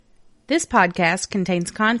This podcast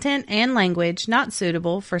contains content and language not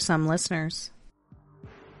suitable for some listeners.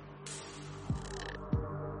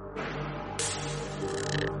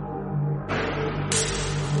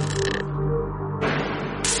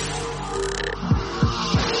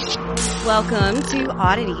 Welcome to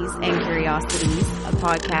Oddities and Curiosities, a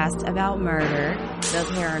podcast about murder, the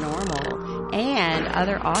paranormal, and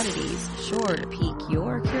other oddities sure to pique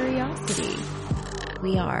your curiosity.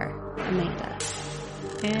 We are Amanda.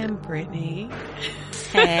 And Brittany.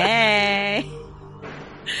 Hey.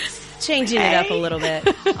 Changing it up a little bit.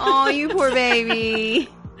 Oh, you poor baby.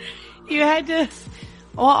 You had to,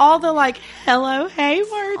 well, all the like hello, hey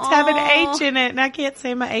words have an H in it, and I can't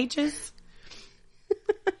say my H's.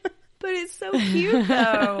 But it's so cute,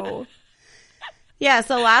 though. Yeah,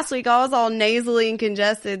 so last week I was all nasally and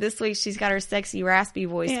congested. This week she's got her sexy, raspy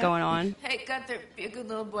voice going on. Hey, Gunther, be a good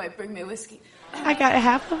little boy. Bring me whiskey. I got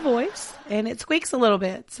half a voice, and it squeaks a little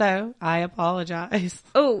bit, so I apologize.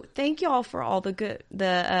 Oh, thank y'all for all the good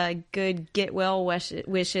get well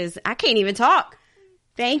wishes. I can't even talk.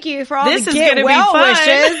 Thank you for all the get well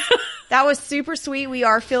wishes. That was super sweet. We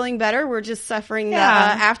are feeling better. We're just suffering the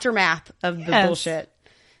aftermath of the bullshit.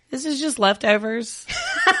 This is just leftovers.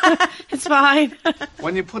 It's fine.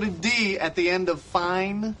 When you put a D at the end of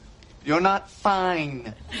fine, you're not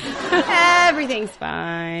fine. Everything's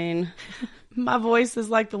fine. My voice is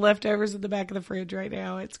like the leftovers in the back of the fridge right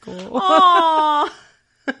now. It's cool. Aww.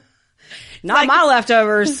 Not like, my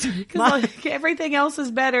leftovers. Like, everything else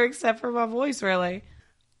is better except for my voice, really.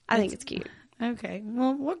 I think it's cute. Okay.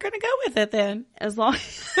 Well, we're going to go with it then. As long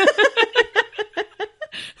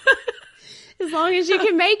as you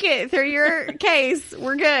can make it through your case,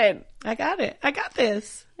 we're good. I got it. I got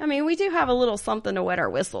this. I mean, we do have a little something to wet our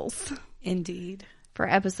whistles. Indeed. For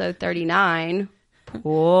episode 39,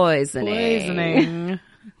 poisoning.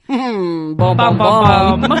 Bum, bum,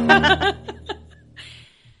 bum.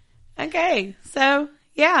 Okay. So,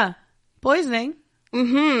 yeah. Poisoning.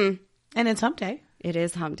 Mm-hmm. And it's hump day. It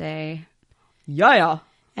is hump day. Yeah.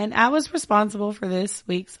 And I was responsible for this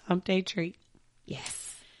week's hump day treat. Yes.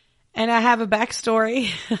 And I have a backstory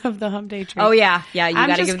of the hump day treat. Oh, yeah. Yeah, you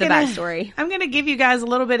got to give the backstory. I'm going to give you guys a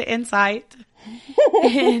little bit of insight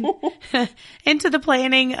into the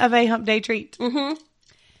planning of a hump day treat. Mm-hmm.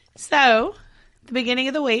 So, the beginning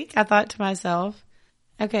of the week, I thought to myself,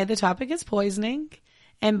 okay, the topic is poisoning.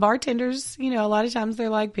 And bartenders, you know, a lot of times they're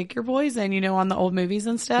like, pick your poison, you know, on the old movies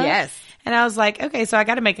and stuff. Yes. And I was like, okay, so I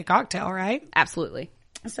got to make a cocktail, right? Absolutely.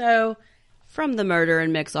 So... From the Murder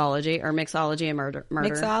and Mixology, or Mixology and Murder.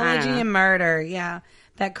 Mixology and Murder, yeah.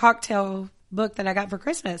 That cocktail book that I got for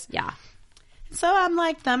Christmas. Yeah. So I'm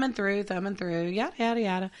like thumbing through, yada, yada,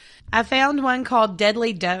 yada. I found one called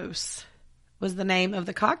Deadly Dose was the name of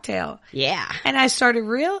the cocktail. Yeah. And I started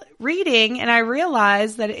reading, and I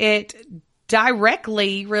realized that it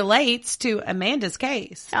directly relates to Amanda's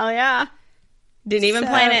case. Hell yeah. Didn't even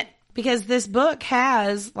plan it. Because this book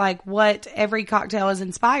has, like, what every cocktail is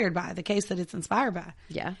inspired by, the case that it's inspired by.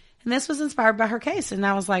 Yeah. And this was inspired by her case. And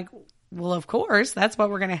I was like, well, of course, that's what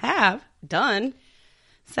we're going to have. Done.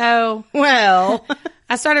 So, well,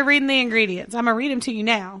 I started reading the ingredients. I'm going to read them to you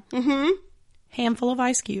now. Mm-hmm. Handful of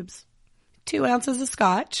ice cubes. 2 ounces of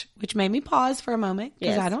scotch, which made me pause for a moment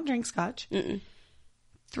because I don't drink scotch.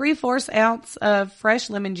 3/4 ounce of fresh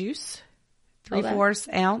lemon juice. 3/4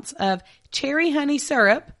 ounce of cherry honey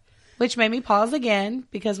syrup. Which made me pause again,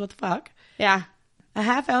 because what the fuck? Yeah. A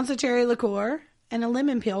 1/2 ounce of cherry liqueur and a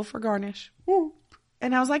lemon peel for garnish. Ooh.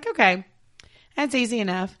 And I was like, okay, that's easy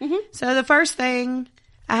enough. Mm-hmm. So the first thing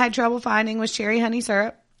I had trouble finding was cherry honey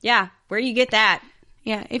syrup. Yeah. Where do you get that?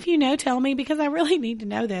 Yeah. If you know, tell me, because I really need to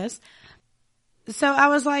know this. So I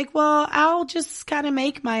was like, well, I'll just kind of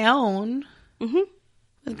make my own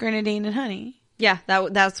with grenadine and honey. Yeah,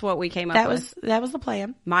 that's what we came up with. That was the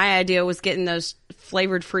plan. My idea was getting those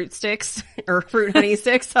flavored fruit sticks or fruit honey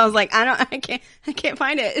sticks. I was like, I can't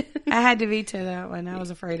find it. I had to veto that one. I was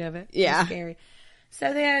afraid of it. Yeah. It was scary.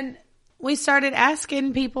 So then we started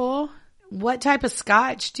asking people, what type of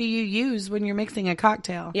scotch do you use when you're mixing a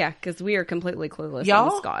cocktail? Yeah, because we are completely clueless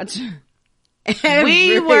Y'all? on scotch.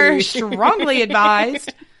 We were strongly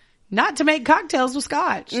advised not to make cocktails with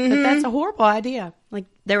scotch. But that's a horrible idea. Like,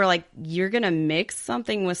 they were like, you're going to mix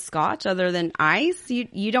something with scotch other than ice?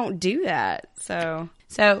 You don't do that. So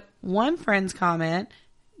one friend's comment,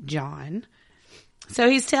 John, so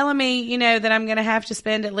he's telling me, you know, that I'm going to have to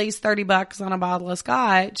spend at least $30 on a bottle of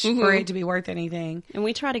scotch for it to be worth anything. And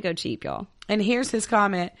we try to go cheap, y'all. And here's his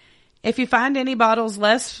comment. If you find any bottles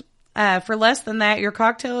for less than that, your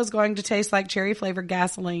cocktail is going to taste like cherry flavored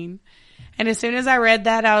gasoline. And as soon as I read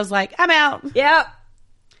that, I was like, I'm out. Yep.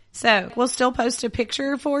 So we'll still post a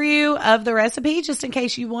picture for you of the recipe just in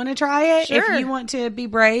case you want to try it. Sure. If you want to be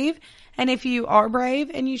brave. And if you are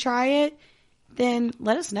brave and you try it, then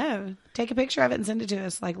let us know. Take a picture of it and send it to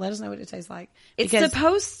us. Like, let us know what it tastes like. It's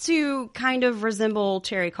supposed to kind of resemble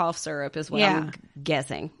cherry cough syrup is what I'm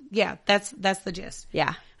guessing. Yeah, that's the gist.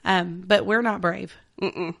 Yeah. But we're not brave.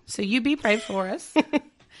 So you be brave for us.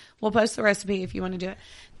 We'll post the recipe if you want to do it.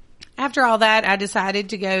 After all that, I decided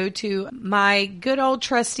to go to my good old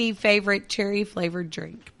trusty favorite cherry flavored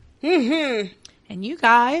drink. And you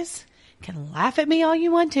guys can laugh at me all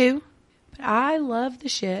you want to, but I love the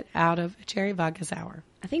shit out of a cherry vodka sour.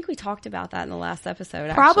 I think we talked about that in the last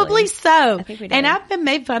episode. Probably so. I think we did. And I've been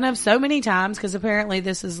made fun of so many times because apparently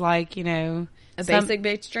this is like, you know, a basic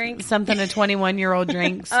bitch drink. Something a 21-year-old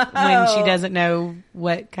drinks when she doesn't know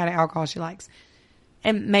what kind of alcohol she likes.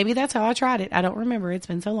 And maybe that's how I tried it. I don't remember. It's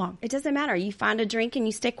been so long. It doesn't matter. You find a drink and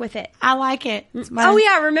you stick with it. I like it. Oh,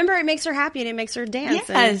 yeah. Remember, it makes her happy and it makes her dance.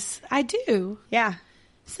 Yes, I do. Yeah.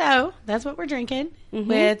 So that's what we're drinking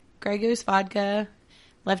with Grey Goose vodka,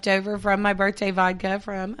 left over from my birthday vodka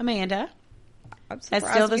from Amanda. I'm surprised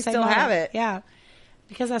that's still the same. Still have it. Yeah.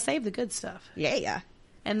 Because I saved the good stuff. Yeah.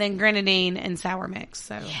 And then grenadine and sour mix.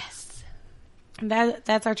 So yes.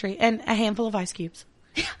 That's our treat. And a handful of ice cubes.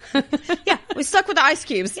 Yeah, we stuck with the ice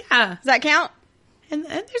cubes. Yeah. Does that count? And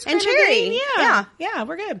there's and cherry. Yeah,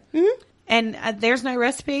 we're good. And there's no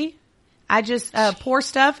recipe. I just pour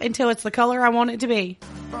stuff until it's the color I want it to be.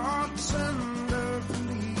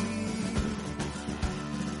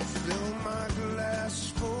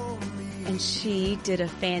 And she did a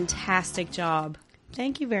fantastic job.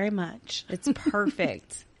 Thank you very much. It's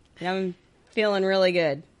perfect. I'm feeling really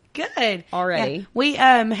good. Good. Already. Yeah. We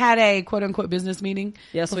had a quote-unquote business meeting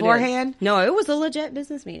beforehand. We did. No, it was a legit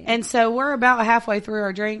business meeting. And so we're about halfway through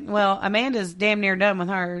our drink. Well, Amanda's damn near done with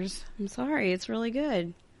hers. I'm sorry. It's really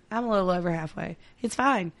good. I'm a little over halfway. It's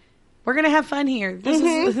fine. We're going to have fun here. This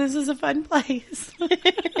is a fun place.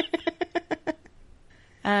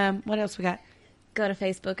 What else we got? Go to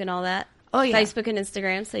Facebook and all that. Oh, yeah. Facebook and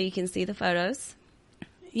Instagram so you can see the photos.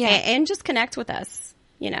 Yeah. And just connect with us,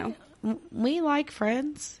 you know. We like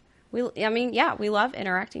friends. We love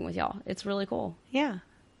interacting with y'all. It's really cool. Yeah.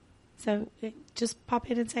 So just pop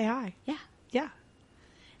in and say hi. Yeah. Yeah.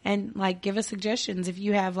 And like give us suggestions if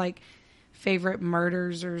you have like favorite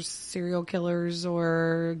murders or serial killers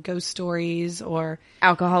or ghost stories or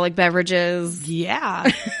alcoholic beverages. Yeah.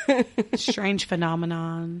 Strange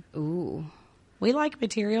phenomenon. Ooh. We like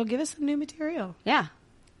material. Give us some new material. Yeah.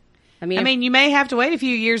 I mean, you may have to wait a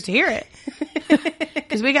few years to hear it.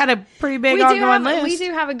 Because we got a pretty big ongoing list. We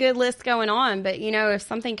do have a good list going on, but, you know, if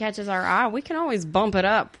something catches our eye, we can always bump it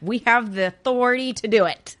up. We have the authority to do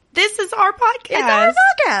it. This is our podcast. It's our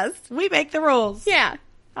podcast. We make the rules. Yeah.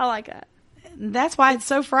 I like that. That's why it's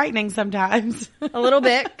so frightening sometimes. A little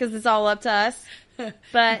bit, because it's all up to us.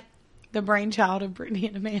 But the brainchild of Brittany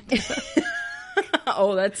and Amanda.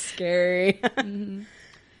 Oh, that's scary. Mm-hmm.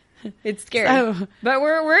 It's scary. But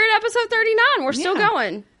we're at episode 39. We're still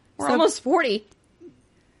going. We're almost 40.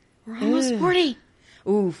 We're almost 40.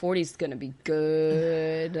 Ooh, 40 is going to be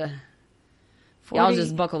good. 40, y'all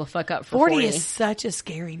just buckle the fuck up for 40. 40 is such a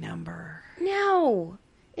scary number. No,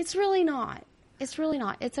 it's really not. It's really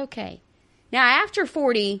not. It's okay. Now, after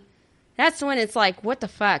 40, that's when it's like, what the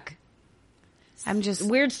fuck?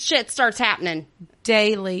 Weird shit starts happening.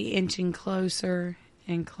 Daily inching closer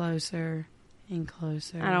and closer and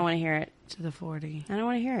closer. I don't want to hear it. To the 40. I don't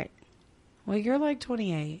want to hear it. Well, you're like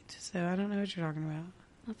 28, so I don't know what you're talking about.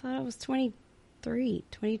 I thought it was 23,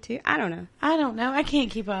 22. I don't know. I can't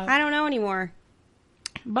keep up. I don't know anymore.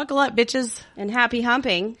 Buckle up, bitches. And happy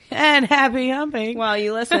humping. And happy humping. While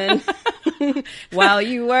you listen. While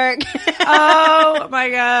you work. Oh, my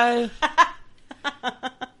God.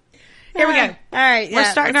 Here we go. All right.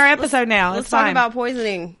 We're starting our episode now. Let's talk about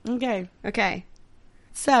poisoning. Okay.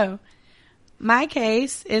 So, my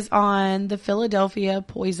case is on the Philadelphia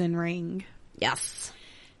poison ring. Yes.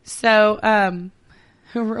 So,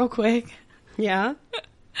 real quick. Yeah.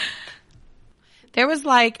 There was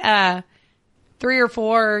like 3 or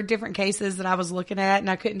 4 different cases that I was looking at, and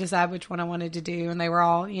I couldn't decide which one I wanted to do, and they were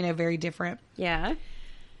all, you know, very different. Yeah.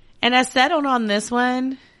 And I settled on this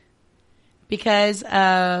one because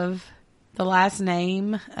of the last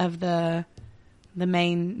name of the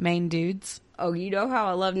main dudes. Oh, you know how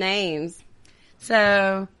I love names.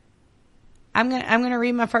 So I'm gonna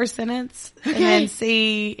read my first sentence and then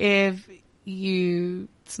see if you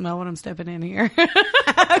smell what I'm stepping in here.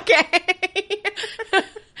 Okay.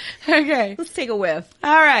 Okay. Let's take a whiff.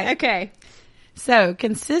 All right. Okay. So,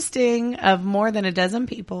 consisting of more than a dozen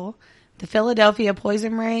people, The Philadelphia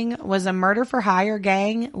poison ring was a murder-for-hire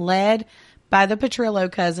gang led by the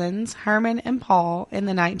Petrillo cousins, Herman and Paul, in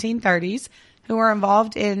the 1930s, who were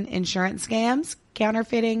involved in insurance scams,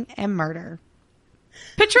 counterfeiting, and murder.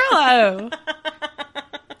 Petrillo!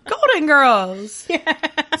 Golden Girls! Yeah.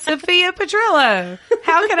 Sophia Petrillo.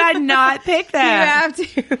 How could I not pick that? You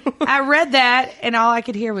have to. I read that, and all I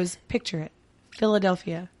could hear was, picture it.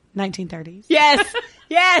 Philadelphia, 1930s. Yes!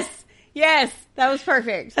 Yes! Yes! That was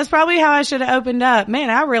perfect. That's probably how I should have opened up. Man,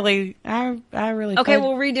 I really Okay,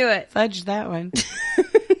 we'll redo it. Fudged that one.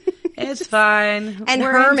 It's fine. And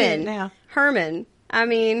We're Herman. into it now. Herman. I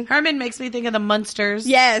mean. Herman makes me think of the Munsters.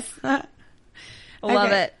 Yes. I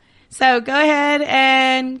love it. So go ahead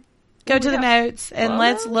and go to the notes and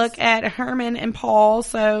let's look at Herman and Paul.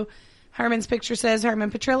 So Herman's picture says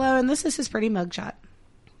Herman Petrillo, and this is his pretty mugshot.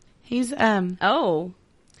 He's he's a little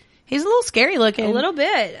scary looking. A little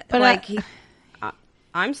bit. But like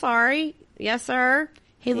I'm sorry. Yes, sir.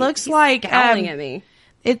 He looks like scowling at me.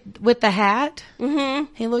 With the hat.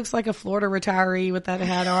 Mm-hmm. He looks like a Florida retiree with that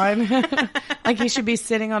hat on. Like he should be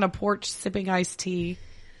sitting on a porch sipping iced tea.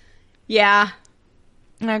 Yeah.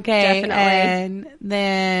 Okay. Definitely. And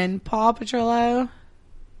then Paul Petrillo.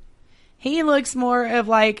 He looks more of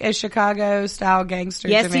like a Chicago style gangster.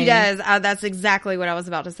 Yes, to me. he does. That's exactly what I was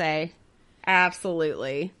about to say.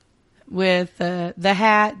 Absolutely. With the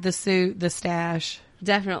hat, the suit, the stash.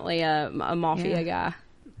 Definitely a mafia guy.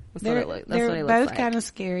 That's They're what he looks both like. kind of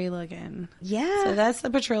scary looking. Yeah. So that's the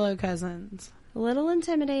Petrillo cousins. A little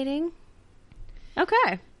intimidating.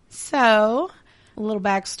 Okay. So, a little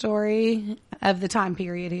backstory of the time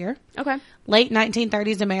period here. Okay. Late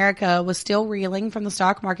 1930s America was still reeling from the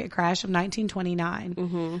stock market crash of 1929.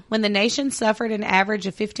 Mm-hmm. When the nation suffered an average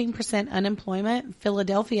of 15% unemployment,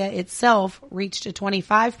 Philadelphia itself reached a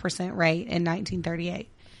 25% rate in 1938.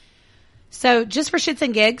 So, just for shits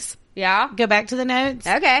and gigs, go back to the notes.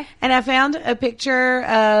 Okay. And I found a picture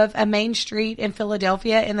of a main street in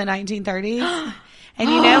Philadelphia in the 1930s. And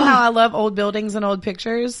you know how I love old buildings and old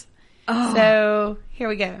pictures? Oh. So, here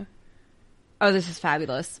we go. Oh, this is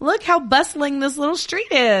fabulous. Look how bustling this little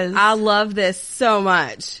street is. I love this so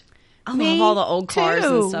much. I love all the old cars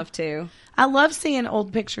and stuff, too. I love seeing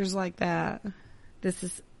old pictures like that. This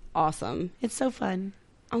is awesome. It's so fun.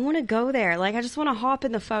 I want to go there. Like, I just want to hop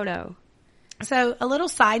in the photo. So, a little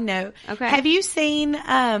side note. Okay. Have you seen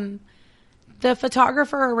the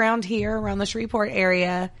photographer around here, around the Shreveport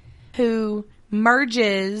area, who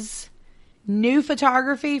merges new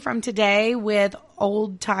photography from today with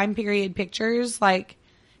old time period pictures? Like,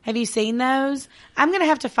 have you seen those? I'm going to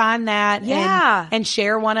have to find that and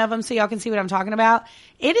share one of them so y'all can see what I'm talking about.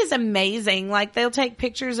 It is amazing. Like, they'll take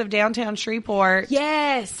pictures of downtown Shreveport.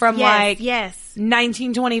 From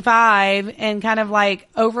 1925 and kind of like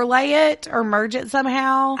overlay it or merge it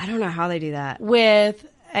somehow. I don't know how they do that. With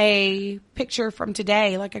a picture from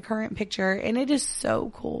today, like a current picture. And it is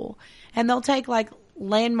so cool. And they'll take like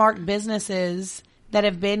landmark businesses that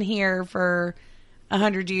have been here for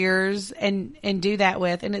 100 years and do that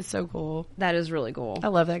with. And it's so cool. That is really cool. I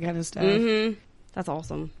love that kind of stuff. Mm-hmm. That's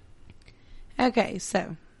awesome. Okay,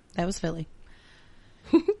 so that was Philly.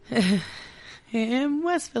 In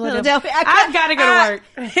West Philadelphia. I've got to go to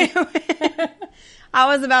work.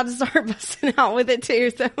 I was about to start busting out with it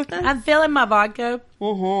too. So I'm filling my vodka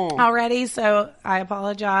already, so I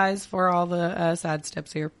apologize for all the side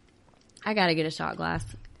steps here. I got to get a shot glass.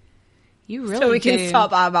 You really so we do. can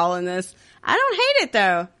stop eyeballing this. I don't hate it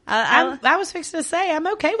though. I was fixing to say I'm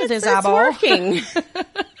okay with this eyeball. It's working.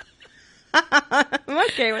 I'm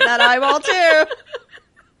okay with that eyeball too.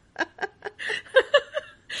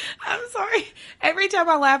 I'm sorry. Every time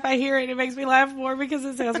I laugh, I hear it. It makes me laugh more because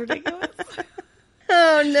it sounds ridiculous.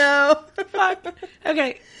 Oh, no. Fuck.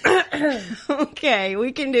 Okay. Okay,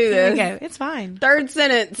 we can do this. Okay, it's fine. Third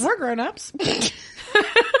sentence. We're grown-ups.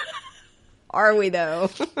 Are we, though?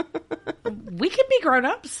 We can be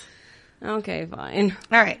grown-ups. Okay, fine.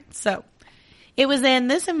 All right, so it was in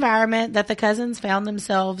this environment that the cousins found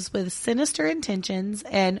themselves with sinister intentions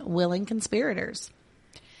and willing conspirators.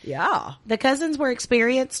 Yeah. The cousins were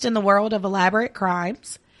experienced in the world of elaborate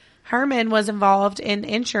crimes. Herman was involved in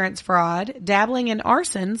insurance fraud, dabbling in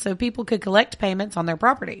arson so people could collect payments on their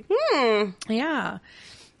property. Yeah.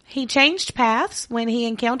 He changed paths when he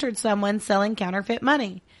encountered someone selling counterfeit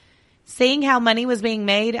money. Seeing how money was being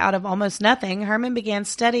made out of almost nothing, Herman began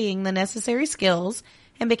studying the necessary skills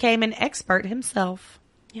and became an expert himself.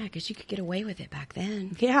 Yeah, because you could get away with it back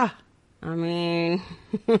then. Yeah. I mean,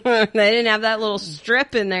 they didn't have that little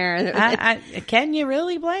strip in there. Can you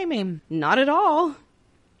really blame him? Not at all.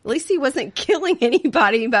 At least he wasn't killing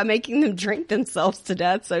anybody by making them drink themselves to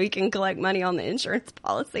death so he can collect money on the insurance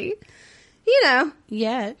policy. You know.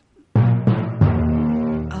 Yet.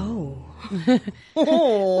 Oh.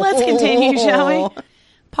 Let's continue, shall we?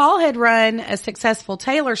 Paul had run a successful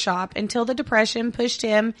tailor shop until the Depression pushed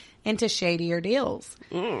him into shadier deals.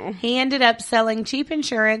 He ended up selling cheap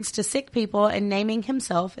insurance to sick people and naming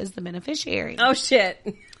himself as the beneficiary. Oh, shit.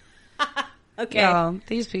 Okay. Oh,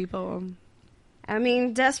 these people. I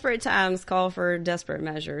mean, desperate times call for desperate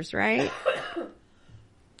measures, right?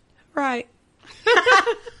 Right.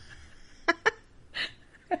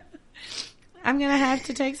 I'm going to have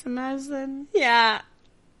to take some medicine. Yeah.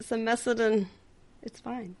 Some Methadone. It's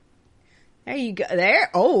fine. There you go.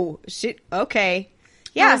 There. Oh, shit. Okay.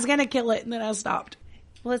 Yeah. I was going to kill it and then I stopped.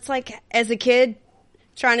 Well, it's like as a kid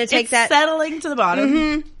trying to take that. Settling to the bottom.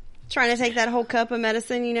 Mm-hmm. Trying to take that whole cup of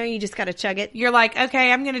medicine, you know, you just got to chug it. You're like,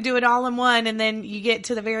 okay, I'm going to do it all in one. And then you get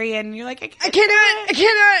to the very end and you're like, I can't do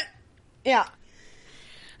it. Yeah.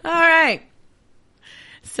 All right.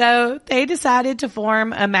 So they decided to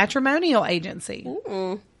form a matrimonial agency.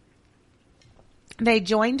 Ooh. They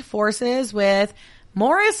joined forces with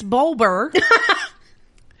Morris Bolber.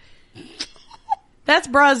 That's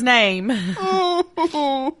bruh's name.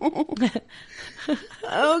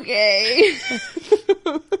 Okay.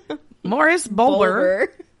 Morris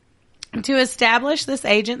Bolber. To establish this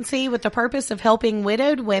agency with the purpose of helping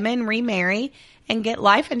widowed women remarry and get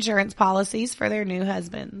life insurance policies for their new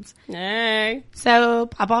husbands. Hey. So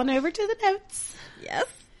pop on over to the notes. Yes.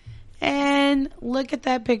 And look at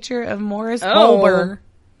that picture of Morris Bolber.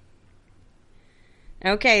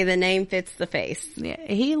 Okay, the name fits the face. Yeah,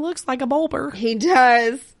 he looks like a Bolber. He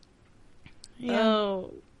does. Yeah.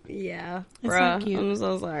 Oh, yeah. It's Bruh, not cute. I'm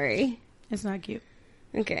so sorry. It's not cute.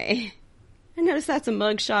 Okay. I noticed that's a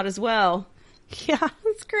mugshot as well. Yeah.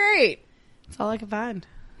 That's great. That's all I can find.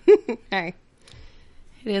 Hey.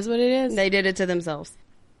 It is what it is. They did it to themselves.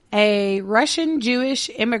 A Russian Jewish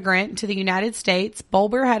immigrant to the United States,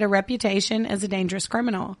 Bolber had a reputation as a dangerous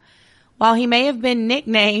criminal. While he may have been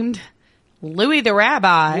nicknamed Louis the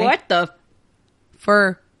Rabbi. What the?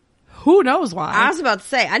 For who knows why. I was about to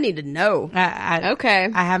say, I need to know. Okay.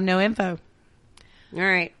 I have no info. All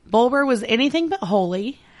right. Bolber was anything but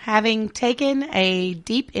holy, having taken a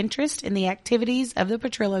deep interest in the activities of the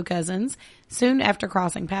Petrillo cousins soon after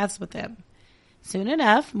crossing paths with them. Soon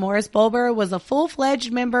enough, Morris Bolber was a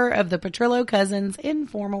full-fledged member of the Petrillo cousins'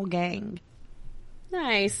 informal gang.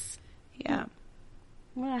 Nice. Yeah.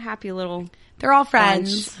 What a happy little They're all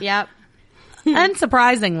friends. bunch. Yep.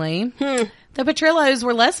 Unsurprisingly, the Petrillos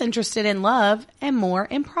were less interested in love and more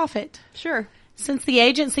in profit. Sure. Since the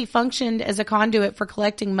agency functioned as a conduit for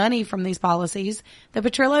collecting money from these policies, the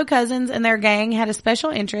Petrillo cousins and their gang had a special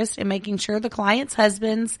interest in making sure the clients'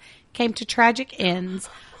 husbands came to tragic ends,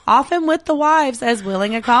 often with the wives as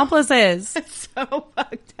willing accomplices. It's so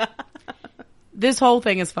fucked up. This whole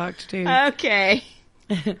thing is fucked, too. Okay.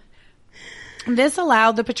 This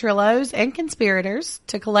allowed the Petrillos and conspirators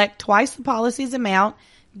to collect twice the policy's amount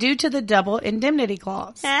due to the double indemnity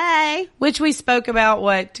clause. Hey. Which we spoke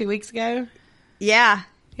about, 2 weeks ago? Yeah.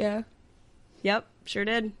 Yeah. Yep. Sure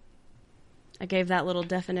did. I gave that little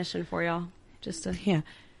definition for y'all. Just to... Yeah.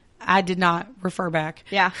 I did not refer back.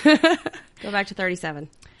 Yeah. Go back to 37.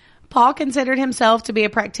 Paul considered himself to be a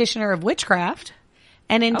practitioner of witchcraft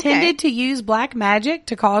and intended to use black magic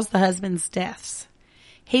to cause the husband's deaths.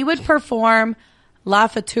 He would perform La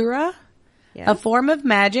Fattura, a form of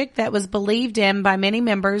magic that was believed in by many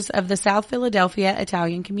members of the South Philadelphia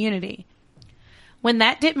Italian community. When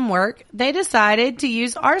that didn't work, they decided to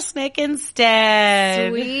use arsenic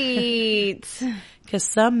instead. Sweet. Because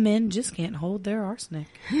some men just can't hold their arsenic.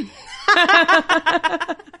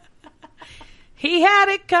 He had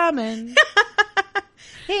it coming.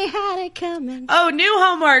 He had it coming. Oh, new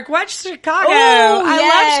homework. Watch Chicago. Ooh, I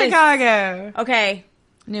yes. love Chicago. Okay.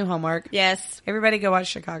 New homework. Yes. Everybody go watch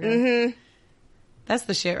Chicago. Mm-hmm. That's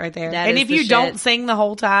the shit right there. That and is if the you shit. Don't sing the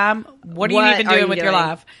whole time, what are you even doing with your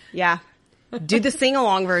life? Yeah. Do the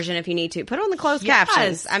sing-along version if you need to. Put on the closed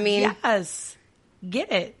captions. I mean. Yes.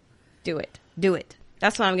 Get it. Do it. Do it.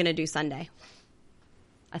 That's what I'm going to do Sunday.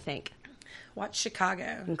 I think. Watch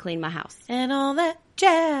Chicago. And clean my house. And all that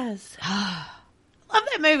jazz. Love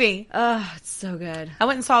that movie. Oh, it's so good. I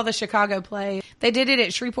went and saw the Chicago play. They did it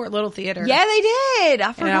at Shreveport Little Theater. Yeah, they did.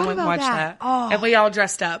 I forgot and I went about and watched that. Oh. And we all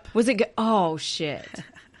dressed up. Was it good? Oh, shit.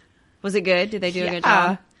 Was it good? Did they do a good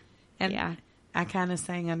job? And yeah. I kind of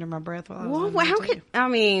sang under my breath while I was on Well, how there, could... too. I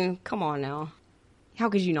mean, come on now. How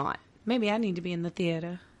could you not? Maybe I need to be in the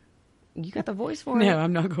theater. You got the voice for it. No,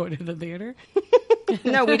 I'm not going to the theater.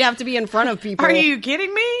 No, we'd have to be in front of people. Are you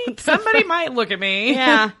kidding me? Somebody might look at me.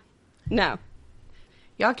 Yeah. No.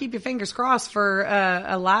 Y'all keep your fingers crossed for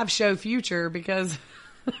a live show future because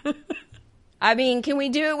I mean, can we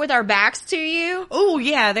do it with our backs to you? Oh,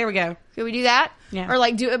 yeah, there we go. Can we do that? Yeah. Or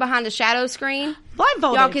like do it behind a shadow screen?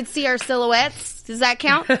 Blindfolded. Y'all could see our silhouettes. Does that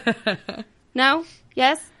count? No?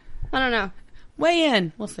 Yes? I don't know. Weigh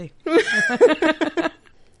in. We'll see.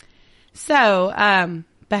 So,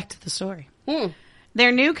 back to the story.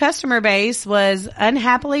 Their new customer base was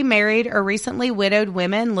unhappily married or recently widowed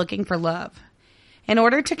women looking for love. In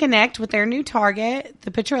order to connect with their new target,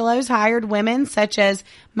 the Petrillos hired women such as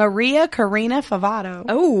Maria Corina Favato,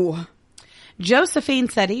 Oh. Josephine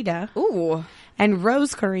Sarita, Ooh. and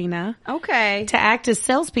Rose Corina Okay. to act as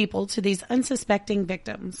salespeople to these unsuspecting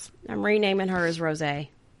victims. I'm renaming her as Rose.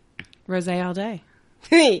 Rose all day.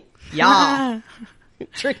 Yeah.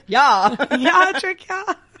 Trick. Yeah. Yeah, trick,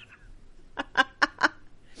 yeah.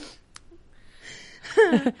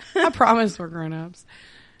 I promise we're grown-ups.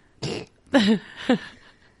 The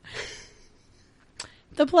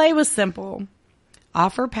play was simple.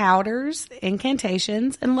 Offer powders,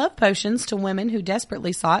 incantations, and love potions to women who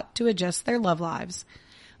desperately sought to adjust their love lives.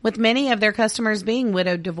 With many of their customers being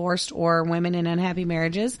widowed, divorced, or women in unhappy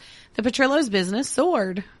marriages, the Petrillos' business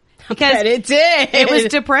soared. Because it did. It was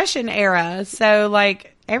Depression era, so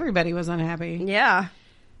like everybody was unhappy. Yeah.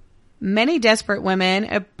 Many desperate women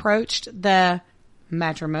approached the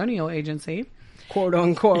matrimonial agency, Quote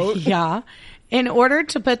unquote. yeah, in order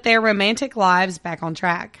to put their romantic lives back on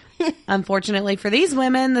track. Unfortunately for these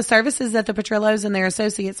women, the services that the Petrillos and their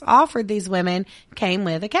associates offered these women came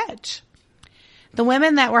with a catch. The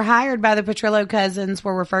women that were hired by the Petrillo cousins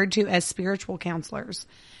were referred to as spiritual counselors.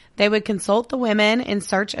 They would consult the women in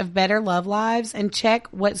search of better love lives and check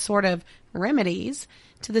what sort of remedies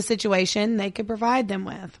to the situation they could provide them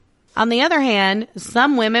with. On the other hand,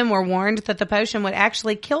 some women were warned that the potion would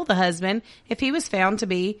actually kill the husband if he was found to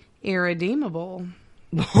be irredeemable.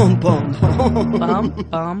 Bum, bum, bum. Bum,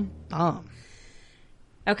 bum, bum.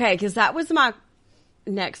 Okay, because that was my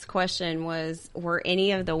next question was, were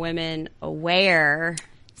any of the women aware?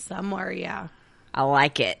 Some were, yeah. I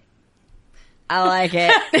like it. I like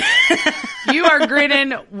it. You are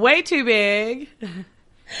grinning way too big.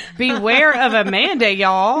 Beware of Amanda,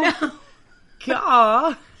 y'all. No.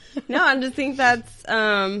 God. No, I just think that's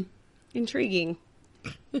intriguing.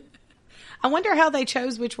 I wonder how they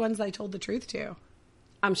chose which ones they told the truth to.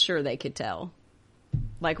 I'm sure they could tell.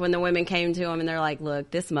 Like when the women came to him and they're like,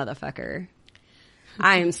 look, this motherfucker,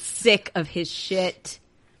 I am sick of his shit.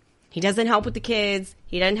 He doesn't help with the kids.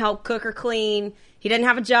 He doesn't help cook or clean. He doesn't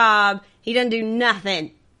have a job. He doesn't do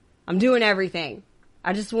nothing. I'm doing everything.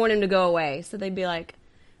 I just want him to go away. So they'd be like,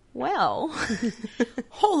 well,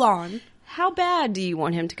 Hold on. how bad do you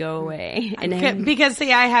want him to go away? And then, Because,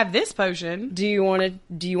 see, I have this potion. do you want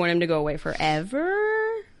him to go away forever?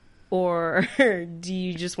 Or do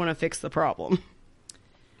you just want to fix the problem?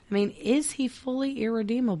 I mean, is he fully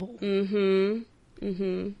irredeemable? Mm-hmm.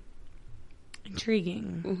 Mm-hmm.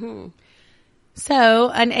 Intriguing. Mm-hmm. So,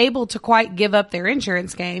 unable to quite give up their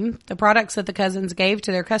insurance game, the products that the cousins gave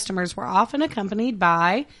to their customers were often accompanied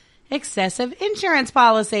by excessive insurance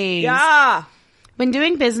policies. Yeah. When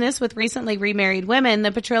doing business with recently remarried women,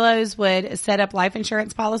 the Petrillos would set up life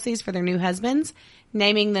insurance policies for their new husbands,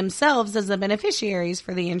 naming themselves as the beneficiaries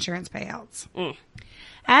for the insurance payouts.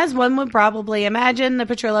 As one would probably imagine, the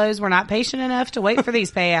Petrillos were not patient enough to wait for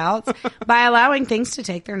these payouts by allowing things to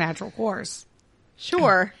take their natural course.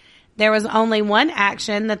 Sure. There was only one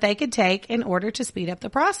action that they could take in order to speed up the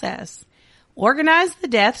process. Organize the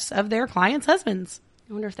deaths of their clients' husbands.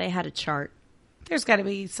 I wonder if they had a chart. There's got to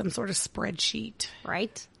be some sort of spreadsheet.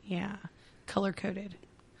 Right? Yeah. Color-coded.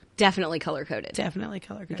 Definitely color-coded. Definitely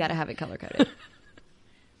color-coded. You got to have it color-coded.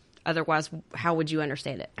 Otherwise, how would you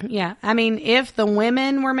understand it? Yeah. I mean, if the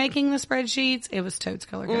women were making the spreadsheets, it was totes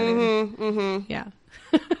color-coded. Mm-hmm, mm-hmm. Yeah.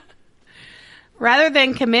 Rather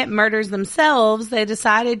than commit murders themselves, they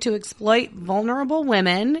decided to exploit vulnerable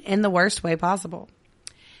women in the worst way possible.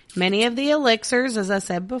 Many of the elixirs, as I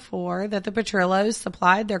said before, that the Petrillos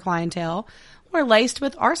supplied their clientele were laced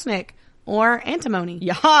with arsenic or antimony.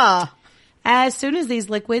 Yeah. As soon as these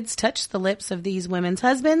liquids touched the lips of these women's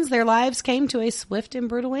husbands, their lives came to a swift and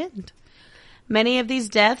brutal end. Many of these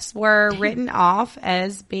deaths were written off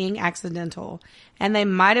as being accidental, and they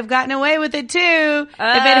might have gotten away with it too if it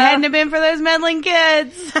hadn't have been for those meddling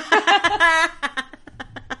kids.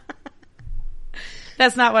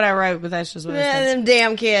 That's not what I wrote, but that's just what it says. Them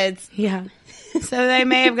damn kids. Yeah. So they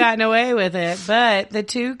may have gotten away with it, but the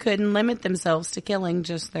two couldn't limit themselves to killing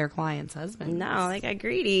just their client's husband. No, they got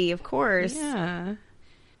greedy, of course. Yeah.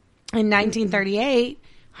 In 1938,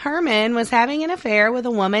 Herman was having an affair with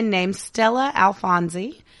a woman named Stella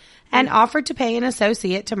Alfonsi and offered to pay an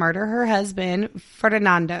associate to murder her husband,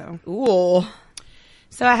 Ferdinando. Ooh.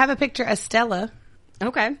 So I have a picture of Stella.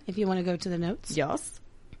 Okay. If you want to go to the notes. Yes.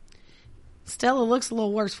 Stella looks a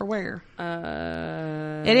little worse for wear.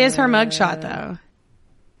 It is her mugshot, though.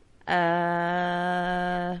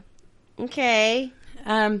 Okay.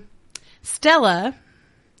 Stella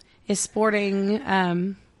is sporting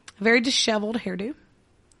a very disheveled hairdo.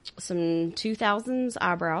 Some 2000s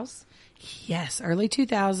eyebrows. Yes, early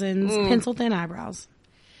 2000s, pencil thin eyebrows.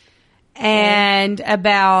 And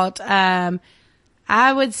about,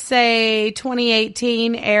 I would say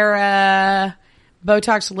 2018 era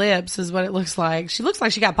Botox lips is what it looks like. She looks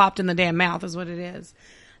like she got popped in the damn mouth is what it is.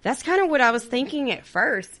 That's kind of what I was thinking at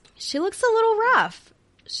first. She looks a little rough.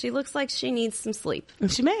 She looks like she needs some sleep.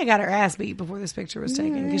 And she may have got her ass beat before this picture was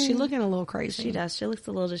taken because she's looking a little crazy. She does. She looks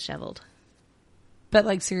a little disheveled. But,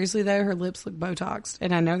 like, seriously, though, her lips look Botoxed.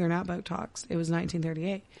 And I know they're not Botoxed. It was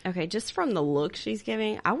 1938. Okay, just from the look she's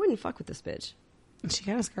giving, I wouldn't fuck with this bitch. She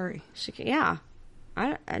kind of scurry. Yeah.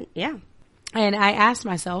 Yeah. And I asked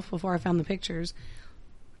myself before I found the pictures,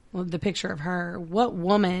 well, the picture of her, what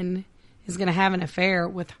woman is going to have an affair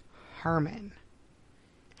with Herman?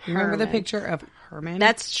 Remember the picture of Herman?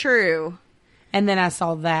 That's true. And then I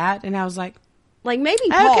saw that, and I was like maybe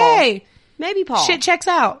Paul. Okay. Maybe Paul. Shit checks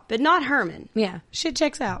out. But not Herman. Yeah. Shit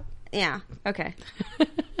checks out. Yeah. Okay.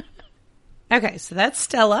 Okay, so that's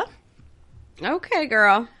Stella. Okay,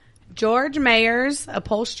 girl. George Mayer's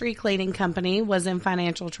upholstery cleaning company was in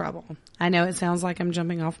financial trouble. I know it sounds like I'm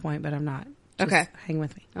jumping off point, but I'm not. Just okay. Hang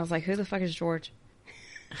with me. I was like, who the fuck is George?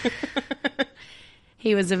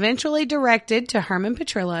 He was eventually directed to Herman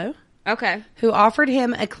Petrillo. Okay. Who offered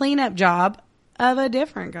him a cleanup job of a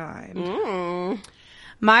different kind.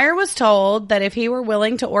 Meyer was told that if he were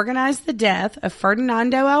willing to organize the death of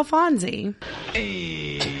Ferdinando Alfonsi...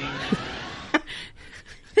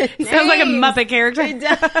 Sounds like a Muppet character. It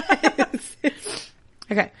does.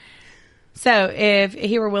 Okay. So, if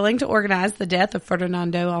he were willing to organize the death of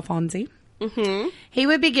Ferdinando Alfonsi, he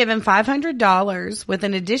would be given $500 with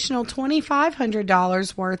an additional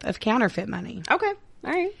 $2,500 worth of counterfeit money. Okay.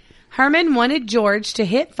 All right. Herman wanted George to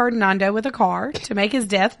hit Ferdinando with a car to make his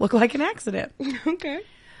death look like an accident. Okay.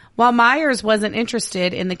 While Myers wasn't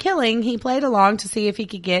interested in the killing, he played along to see if he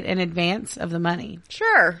could get an advance of the money.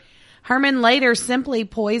 Sure. Herman later simply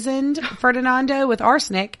poisoned Ferdinando with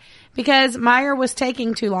arsenic because Meyer was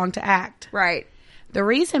taking too long to act. Right. The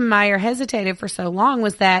reason Meyer hesitated for so long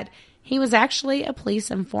was that he was actually a police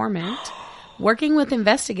informant working with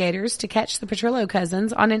investigators to catch the Petrillo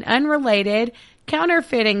cousins on an unrelated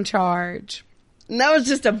counterfeiting charge. And that was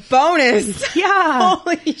just a bonus. Yeah.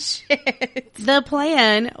 Holy shit. The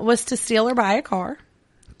plan was to steal or buy a car,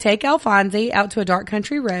 take Alfonsi out to a dark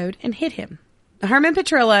country road, and hit him. Herman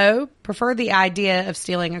Petrillo preferred the idea of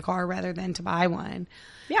stealing a car rather than to buy one.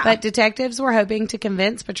 Yeah. But detectives were hoping to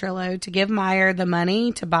convince Petrillo to give Meyer the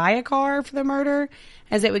money to buy a car for the murder,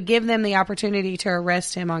 as it would give them the opportunity to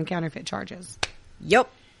arrest him on counterfeit charges. Yep.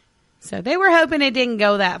 So they were hoping it didn't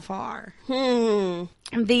go that far.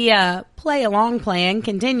 The play-along plan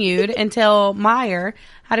continued until Meyer,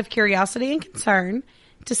 out of curiosity and concern,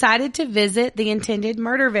 decided to visit the intended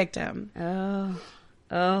murder victim.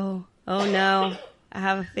 Oh no. I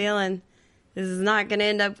have a feeling this is not going to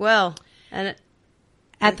end up well. And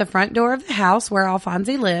At the front door of the house where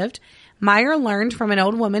Alfonsi lived, Meyer learned from an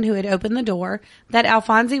old woman who had opened the door that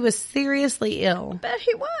Alfonsi was seriously ill. bet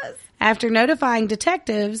he was. After notifying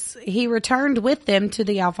detectives, he returned with them to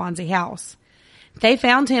the Alfonsi house. They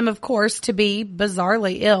found him, of course, to be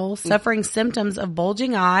bizarrely ill, suffering symptoms of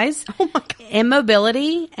bulging eyes,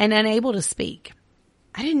 immobility, and unable to speak.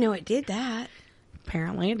 I didn't know it did that.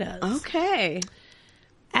 Apparently it does. Okay.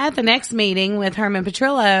 At the next meeting with Herman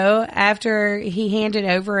Petrillo, after he handed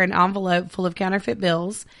over an envelope full of counterfeit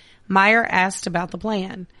bills, Meyer asked about the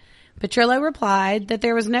plan. Petrillo replied that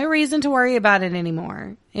there was no reason to worry about it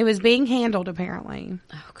anymore. It was being handled, apparently.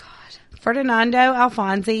 Oh, God. Ferdinando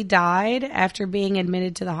Alfonsi died after being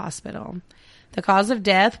admitted to the hospital. The cause of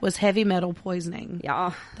death was heavy metal poisoning.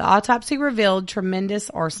 Yeah. The autopsy revealed tremendous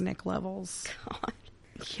arsenic levels. God.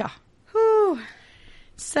 Yeah. Whew.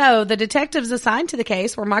 So the detectives assigned to the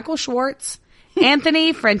case were Michael Schwartz,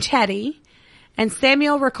 Anthony Franchetti, and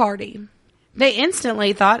Samuel Riccardi. They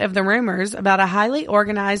instantly thought of the rumors about a highly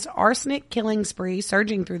organized arsenic killing spree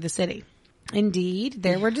surging through the city. Indeed,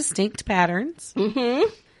 there were distinct patterns.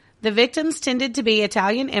 The victims tended to be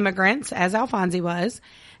Italian immigrants, as Alfonsi was,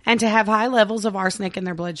 and to have high levels of arsenic in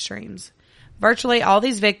their bloodstreams. Virtually all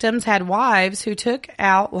these victims had wives who took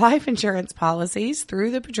out life insurance policies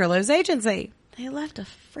through the Petrillo's agency. They left a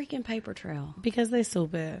freaking paper trail. Because they stole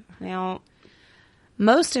it. Now,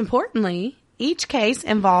 most importantly, Each case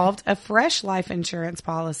involved a fresh life insurance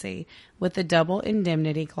policy with a double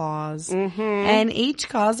indemnity clause. Mm-hmm. And each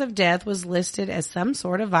cause of death was listed as some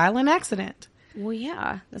sort of violent accident. Well,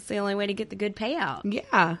 yeah. That's the only way to get the good payout.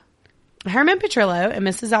 Yeah. Herman Petrillo and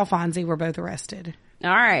Mrs. Alfonsi were both arrested. All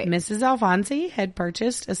right. Mrs. Alfonsi had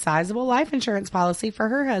purchased a sizable life insurance policy for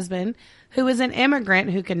her husband, who was an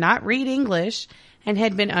immigrant who could not read English and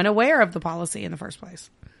had been unaware of the policy in the first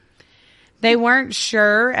place. They weren't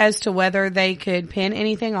sure as to whether they could pin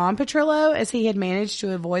anything on Petrillo, as he had managed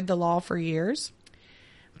to avoid the law for years.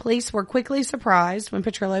 Police were quickly surprised when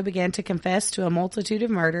Petrillo began to confess to a multitude of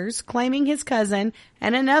murders, claiming his cousin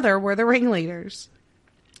and another were the ringleaders.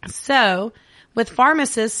 So, with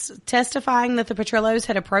pharmacists testifying that the Petrillos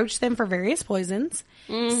had approached them for various poisons,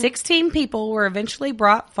 16 people were eventually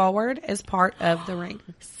brought forward as part of the ring.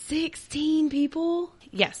 16 people?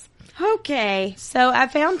 Yes. Okay. So I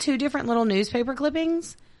found 2 different little newspaper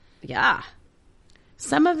clippings. Yeah.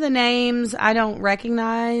 Some of the names I don't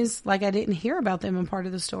recognize, like I didn't hear about them in part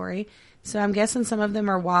of the story. So I'm guessing some of them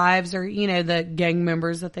are wives or, the gang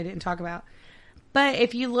members that they didn't talk about. But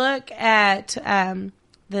if you look at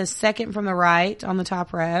the second from the right on the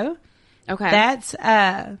top row, okay, that's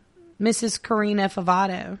Mrs. Karina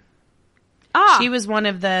Favato. Ah. She was one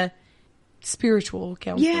of the spiritual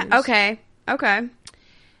counselors. Yeah, okay.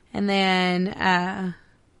 And then, yeah,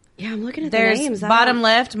 I'm looking at the there's names. Bottom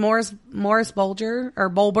left, Morris Bolger, or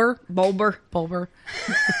Bulber. Bulber.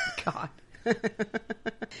 God.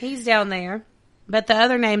 He's down there. But the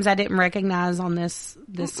other names I didn't recognize on this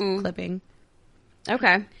clipping.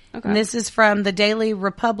 Okay. And this is from the Daily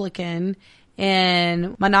Republican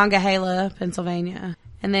in Monongahela, Pennsylvania.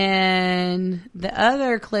 And then the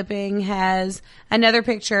other clipping has another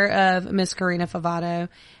picture of Miss Karina Favato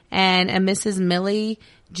and a Mrs. Millie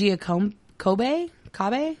Giacobbe?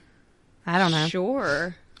 I don't know.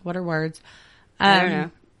 Sure. What are words? I don't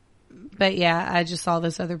know. But yeah, I just saw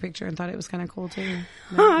this other picture and thought it was kind of cool too.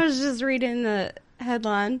 I was just reading the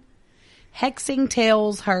headline. Hexing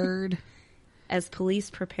tales heard. As police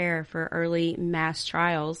prepare for early mass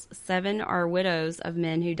trials, 7 are widows of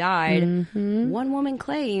men who died. Mm-hmm. One woman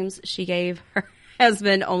claims she gave her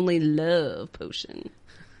husband only love potion.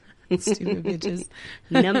 Stupid bitches.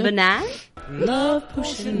 Number 9? Love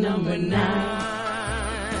potion number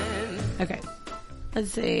 9. Okay.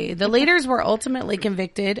 Let's see. The leaders were ultimately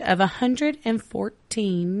convicted of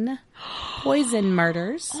 114 poison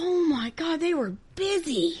murders. Oh my God, they were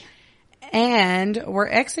busy. And were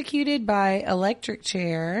executed by electric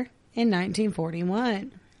chair in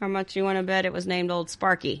 1941. How much you want to bet it was named Old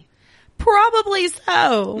Sparky? Probably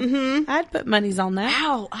so. Mm-hmm. I'd put monies on that.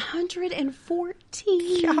 Wow,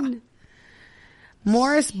 114. God.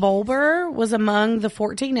 Morris Bulber was among the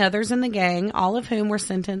 14 others in the gang, all of whom were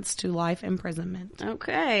sentenced to life imprisonment.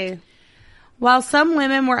 Okay. While some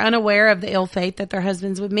women were unaware of the ill fate that their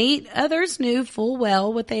husbands would meet, others knew full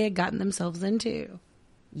well what they had gotten themselves into.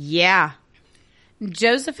 Yeah.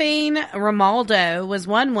 Josephine Romaldo was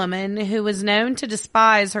one woman who was known to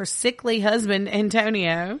despise her sickly husband,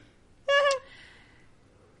 Antonio.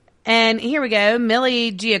 And here we go,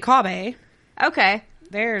 Millie Giacobbe. Okay.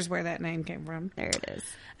 There's where that name came from. There it is.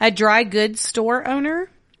 A dry goods store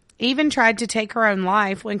owner even tried to take her own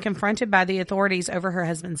life when confronted by the authorities over her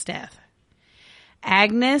husband's death.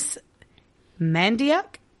 Agnes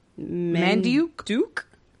Mandiuk? Mandiuk?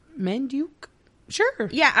 Sure.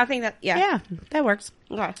 Yeah, I think that, Yeah, that works.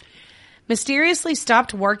 Okay. Mysteriously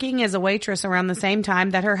stopped working as a waitress around the same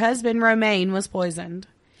time that her husband, Romaine, was poisoned.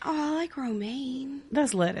 Oh, I like romaine.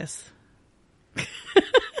 That's lettuce.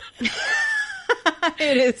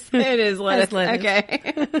 It is lettuce.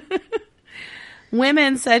 Okay.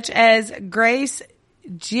 Women such as Grace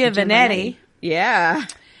Giovanetti. Yeah.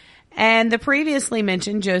 And the previously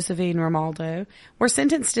mentioned Josephine Romaldo were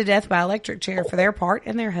sentenced to death by electric chair for their part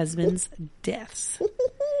in their husbands' deaths.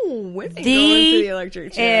 Women going to the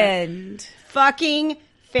electric chair. End. Fucking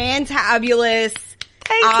fantabulous.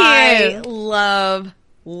 Thank you. I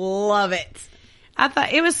love it. I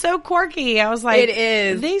thought it was so quirky. I was like, it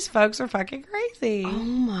is. These folks are fucking crazy. Oh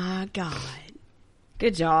my God.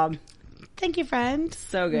 Good job. Thank you, friend.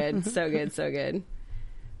 So good. So good. So good.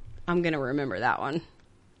 I'm going to remember that one.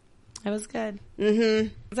 It was good.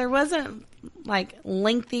 Mm-hmm. There wasn't like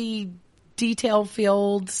lengthy,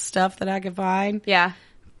 detail-filled stuff that I could find. Yeah.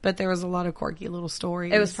 But there was a lot of quirky little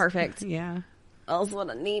stories. It was perfect. Yeah. That was what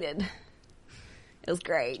I needed. It was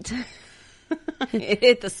great. It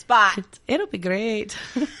hit the spot. It'll be great.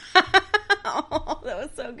 Oh, that was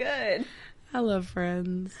so good. I love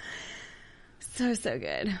Friends. So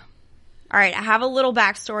good. All right. I have a little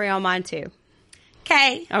backstory on mine too.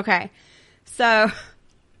 Okay. Okay. So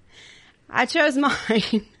I chose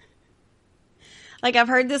mine. Like, I've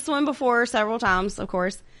heard this one before several times, of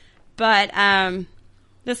course. But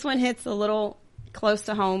this one hits a little close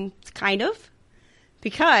to home, kind of.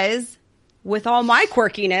 Because with all my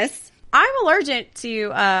quirkiness, I'm allergic to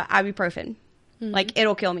ibuprofen. Mm-hmm. Like,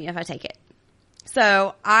 it'll kill me if I take it.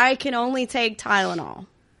 So, I can only take Tylenol.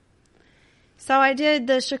 So, I did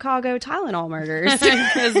the Chicago Tylenol murders.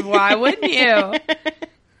 Because why wouldn't you?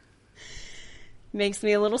 Makes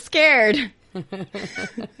me a little scared.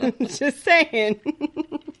 Just saying.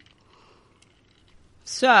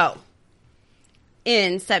 So,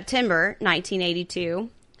 in September 1982,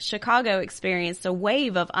 Chicago experienced a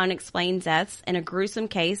wave of unexplained deaths in a gruesome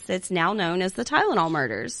case that's now known as the Tylenol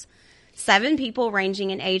murders. 7 people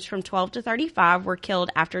ranging in age from 12 to 35 were killed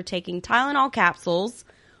after taking Tylenol capsules,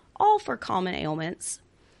 all for common ailments.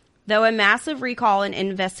 Though a massive recall and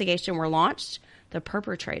investigation were launched, the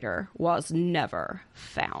perpetrator was never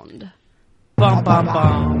found. Bum, bum,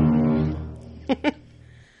 bum.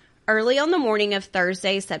 Early on the morning of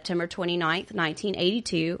Thursday, September 29th,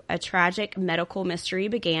 1982, a tragic medical mystery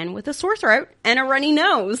began with a sore throat and a runny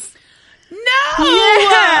nose. No!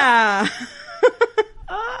 Yeah!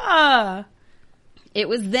 Ah. It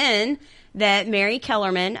was then that Mary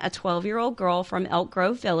Kellerman, a 12-year-old girl from Elk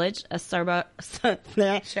Grove Village, a suburb of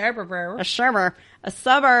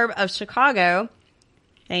Chicago,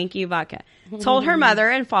 thank you, vodka, told her mother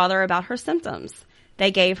and father about her symptoms.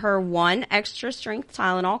 They gave her 1 extra-strength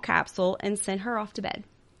Tylenol capsule and sent her off to bed.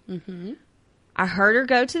 Mm-hmm. I heard her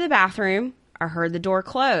go to the bathroom. I heard the door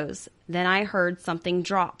close. Then I heard something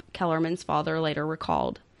drop, Kellerman's father later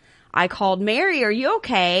recalled. I called, Mary, are you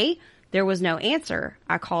okay? There was no answer.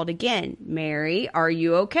 I called again, Mary, are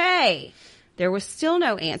you okay? There was still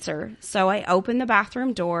no answer, so I opened the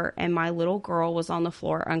bathroom door and my little girl was on the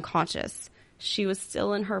floor unconscious. She was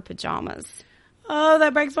still in her pajamas. Oh,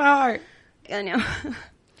 that breaks my heart. I know.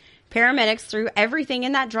 Paramedics threw everything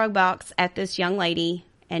in that drug box at this young lady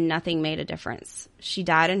and nothing made a difference. She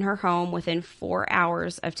died in her home within 4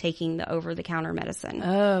 hours of taking the over-the-counter medicine.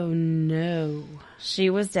 Oh, no. She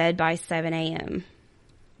was dead by 7 a.m.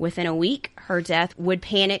 Within a week, her death would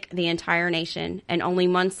panic the entire nation, and only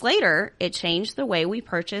months later, it changed the way we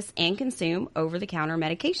purchase and consume over-the-counter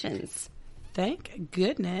medications. Thank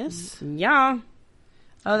goodness. Yeah.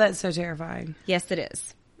 Oh, that's so terrifying. Yes, it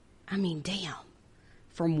is. I mean, damn.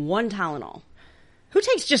 From 1 Tylenol. Who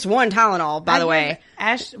takes just 1 Tylenol, by the way?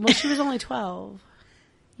 Well, she was only 12.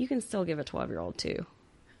 You can still give a 12-year-old, too.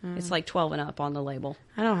 It's like 12 and up on the label.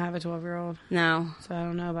 I don't have a 12-year-old. No. So I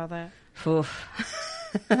don't know about that. Oof.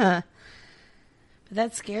 But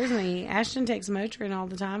that scares me. Ashton takes Motrin all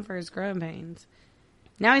the time for his growing pains.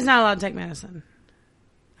 Now he's not allowed to take medicine.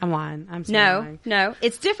 I'm lying. I'm so lying. No.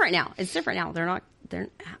 It's different now.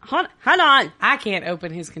 Hold on. I can't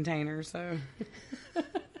open his container, so.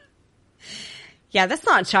 Yeah, that's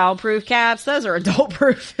not child-proof caps. Those are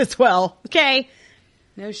adult-proof as well. Okay.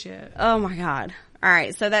 No shit. Oh, my God. All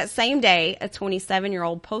right. So that same day, a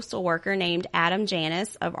 27-year-old postal worker named Adam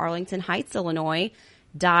Janis of Arlington Heights, Illinois,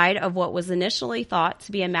 died of what was initially thought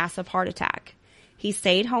to be a massive heart attack. He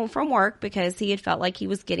stayed home from work because he had felt like he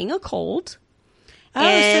was getting a cold. Oh,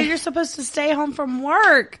 so you're supposed to stay home from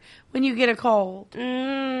work when you get a cold.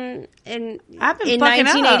 In I've been in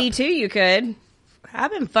 1982, you could.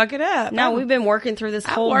 I've been fucking up. No, we've been working through this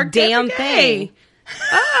whole damn thing.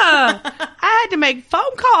 I had to make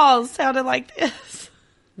phone calls sounded like this.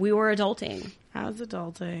 We were adulting. I was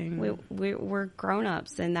adulting. We're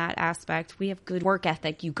grown-ups in that aspect. We have good work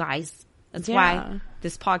ethic, you guys. That's why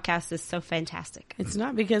this podcast is so fantastic. It's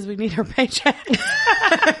not because we need our paycheck.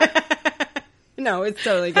 No, it's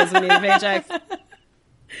totally because we need a paycheck.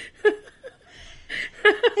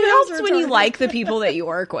 It helps when you like the people that you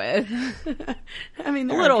work with. I mean,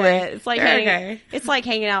 a little bit. It's like it's like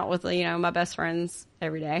hanging out with my best friends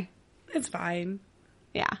every day. It's fine.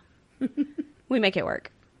 Yeah, we make it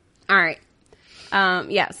work. All right.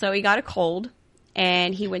 So he got a cold,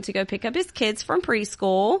 and he went to go pick up his kids from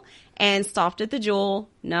preschool, and stopped at the Jewel.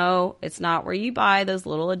 No, it's not where you buy those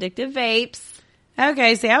little addictive vapes.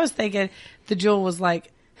 Okay, see, I was thinking the Jewel was like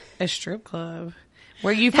a strip club.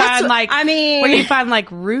 Where you find where you find like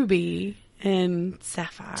ruby and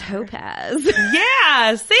sapphire. Topaz.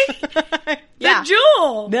 Yeah, see? Yeah.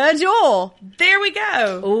 Jewel. The Jewel. There we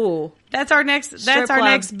go. Ooh. That's our next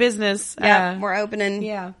business. Yeah, we're opening.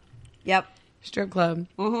 Yeah. Yep. Strip club.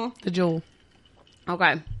 Mm-hmm. The Jewel.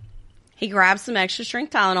 Okay. He grabbed some extra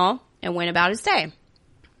strength Tylenol and went about his day.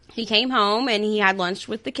 He came home and he had lunch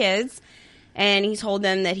with the kids, and he told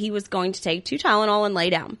them that he was going to take 2 Tylenol and lay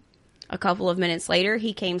down. A couple of minutes later,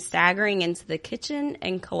 he came staggering into the kitchen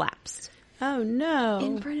and collapsed. Oh, no.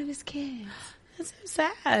 In front of his kids. That's so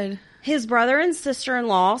sad. His brother and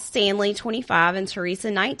sister-in-law, Stanley, 25, and Teresa,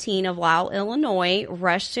 19, of Lisle, Illinois,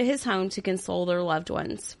 rushed to his home to console their loved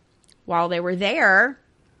ones. While they were there,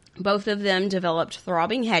 both of them developed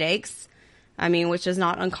throbbing headaches, which is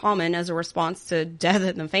not uncommon as a response to death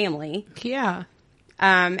in the family. Yeah.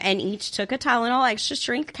 And each took a Tylenol extra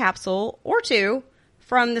strength capsule or two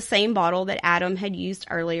from the same bottle that Adam had used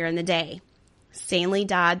earlier in the day. Stanley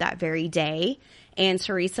died that very day, and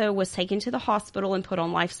Teresa was taken to the hospital and put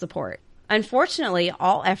on life support. Unfortunately,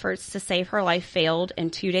 all efforts to save her life failed,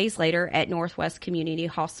 and 2 days later at Northwest Community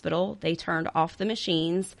Hospital, they turned off the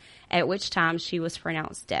machines, at which time she was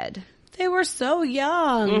pronounced dead. They were so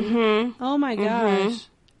young. Mm-hmm. Oh, my gosh.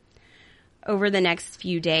 Mm-hmm. Over the next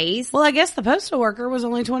few days. Well, I guess the postal worker was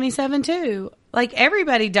only 27, too. Like,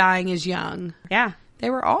 everybody dying is young. Yeah. They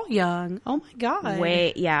were all young. Oh, my God.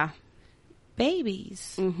 Wait, yeah.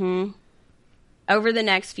 Babies. Mm-hmm. Over the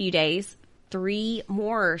next few days, 3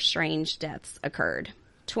 more strange deaths occurred.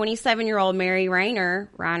 27-year-old Mary Reiner.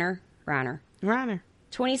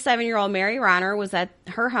 27-year-old Mary Reiner was at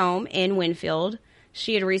her home in Winfield.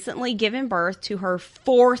 She had recently given birth to her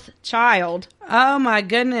 4th child. Oh, my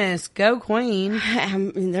goodness. Go Queen.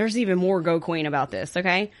 There's even more Go Queen about this,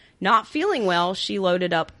 okay? Not feeling well, she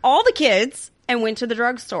loaded up all the kids and went to the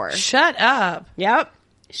drugstore. Shut up. Yep.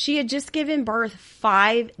 She had just given birth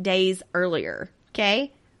 5 days earlier,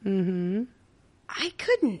 okay? Mm-hmm. I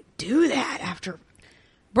couldn't do that after...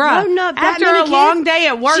 Bruh, after a long day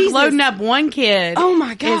at work, Jesus. Loading up one kid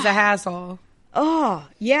my God. is a hassle. Oh,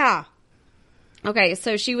 yeah. Okay,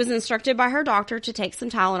 so she was instructed by her doctor to take some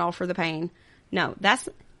Tylenol for the pain. No,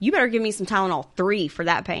 you better give me some Tylenol 3 for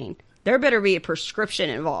that pain. There better be a prescription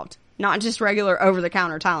involved, not just regular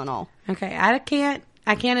over-the-counter Tylenol. Okay, I can't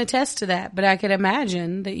attest to that, but I could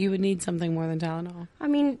imagine that you would need something more than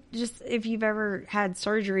Tylenol. Just if you've ever had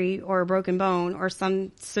surgery or a broken bone or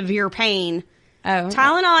some severe pain... Oh,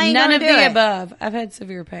 Tylenol ain't none of the it. above. I've had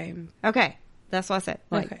severe pain. Okay, that's what I said.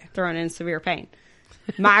 Okay, throwing in severe pain,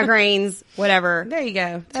 migraines, whatever. There you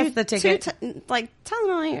go. That's the ticket.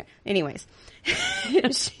 Tylenol. Anyways,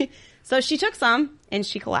 so she took some and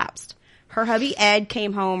she collapsed. Her hubby Ed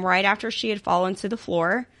came home right after she had fallen to the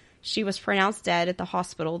floor. She was pronounced dead at the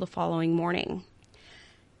hospital the following morning.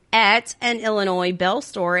 At an Illinois Bell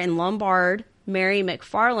store in Lombard, Mary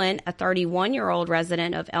McFarland, a 31-year-old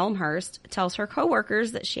resident of Elmhurst, tells her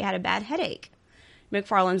coworkers that she had a bad headache.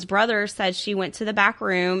 McFarland's brother said she went to the back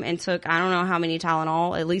room and took I don't know how many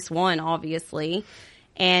Tylenol, at least one, obviously,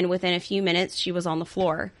 and within a few minutes she was on the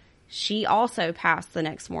floor. She also passed the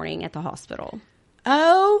next morning at the hospital.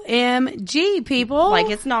 OMG, people.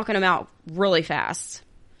 Like, it's knocking them out really fast.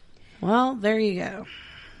 Well, there you go.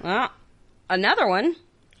 Well, another one.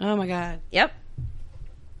 Oh, my God. Yep.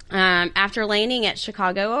 After landing at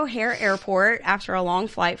Chicago O'Hare Airport after a long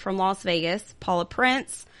flight from Las Vegas, Paula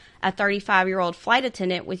Prince, a 35-year-old flight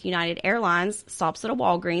attendant with United Airlines, stops at a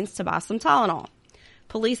Walgreens to buy some Tylenol.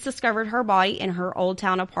 Police discovered her body in her Old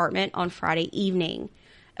Town apartment on Friday evening.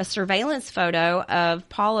 A surveillance photo of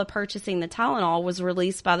Paula purchasing the Tylenol was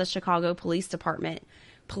released by the Chicago Police Department.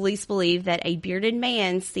 Police believe that a bearded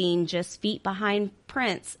man seen just feet behind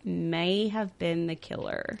Prince may have been the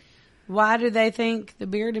killer. Why do they think the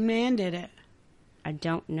bearded man did it? I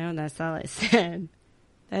don't know. That's all it said.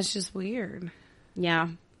 That's just weird. Yeah.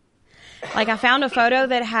 Like, I found a photo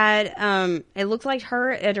that had, it looked like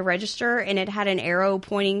her at a register, and it had an arrow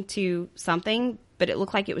pointing to something, but it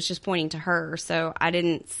looked like it was just pointing to her. So I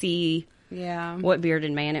didn't see what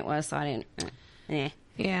bearded man it was, so I didn't.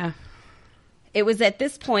 Yeah. It was at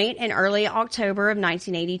this point in early October of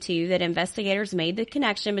 1982 that investigators made the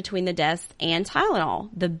connection between the deaths and Tylenol,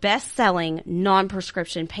 the best-selling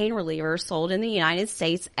non-prescription pain reliever sold in the United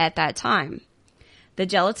States at that time. The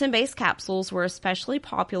gelatin-based capsules were especially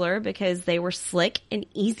popular because they were slick and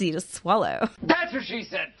easy to swallow. That's what she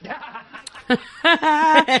said.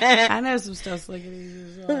 I know some stuff slick and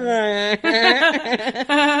easy to swallow.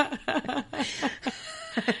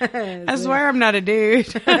 I swear I'm not a dude.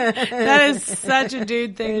 That is such a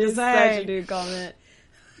dude thing to say. Such a dude comment.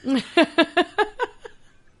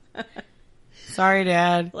 Sorry,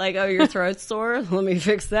 Dad. Like, oh, your throat's sore? Let me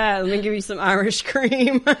fix that. Let me give you some Irish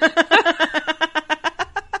cream.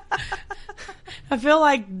 I feel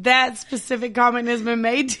like that specific comment has been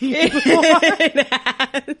made to you before. It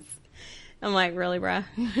has. I'm like, really, bruh?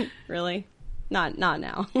 Really? Not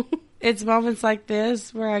now. It's moments like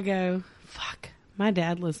this where I go, fuck. My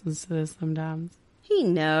dad listens to this sometimes. He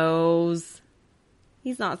knows.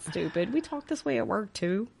 He's not stupid. We talk this way at work,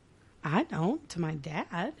 too. I don't, to my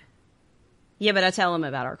dad. Yeah, but I tell him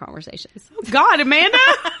about our conversations. Oh, God, Amanda!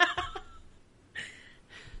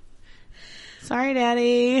 Sorry,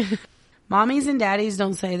 Daddy. Mommies and daddies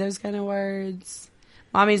don't say those kind of words.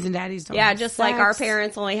 Mommies and daddies don't. Yeah, just like our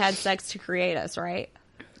parents only had sex to create us, right?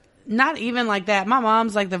 Not even like that. My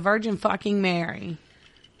mom's like the Virgin fucking Mary.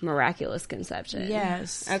 Miraculous conception.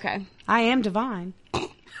 Yes. Okay. I am divine.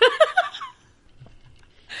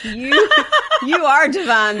 You are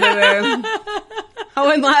divine, boo-boo. I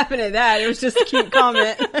wasn't laughing at that. It was just a cute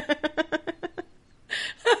comment.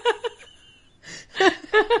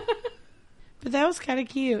 But that was kind of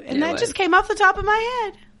cute. And that just came off the top of my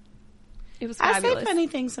head. It was fabulous. I say funny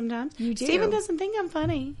things sometimes. You do. Steven doesn't think I'm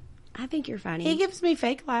funny. I think you're funny. He gives me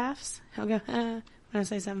fake laughs. He'll go, when I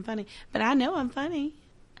say something funny. But I know I'm funny.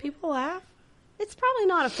 People laugh. It's probably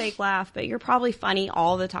not a fake laugh, but you're probably funny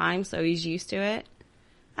all the time, so he's used to it.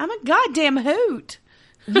 I'm a goddamn hoot.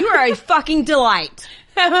 You are a fucking delight.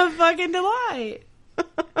 I'm a fucking delight.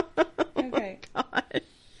 Okay. God.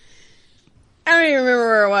 I don't even remember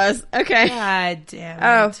where it was. Okay. God damn it.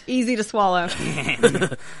 Oh, easy to swallow. Okay.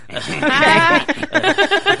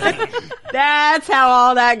 That's how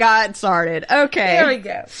all that got started. Okay. There we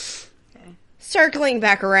go. Okay. Circling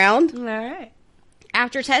back around. All right.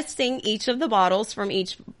 After testing each of the bottles from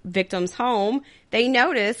each victim's home, they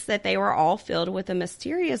noticed that they were all filled with a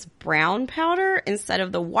mysterious brown powder instead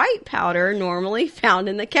of the white powder normally found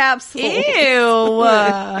in the capsule. Ew.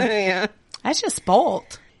 Yeah. That's just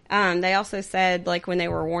bolt. They also said, like, when they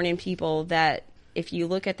were warning people that if you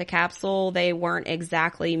look at the capsule, they weren't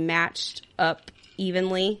exactly matched up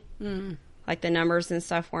evenly. Mm. Like, the numbers and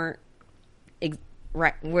stuff weren't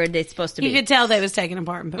right where they're supposed to be. You could tell they was taken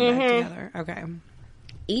apart and put back together. Okay.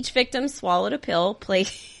 Each victim swallowed a pill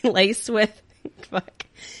laced with... Fuck.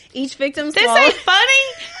 Each victim This swallowed... ain't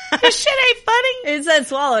funny? This shit ain't funny? It said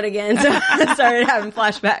swallowed again, so I started having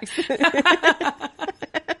flashbacks.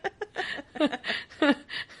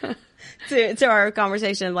 to our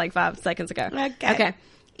conversation like 5 seconds ago. Okay.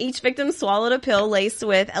 Each victim swallowed a pill laced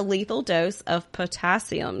with a lethal dose of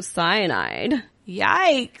potassium cyanide.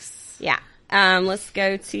 Yikes. Yeah. Let's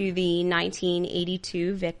go to the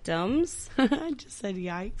 1982 victims. I just said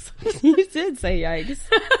yikes. You did say yikes.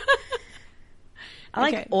 I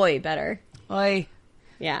like oi better. Oi.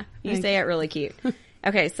 Yeah. You say it really cute.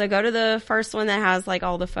 Okay, so go to the first one that has like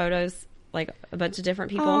all the photos, like a bunch of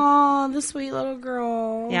different people. Oh, the sweet little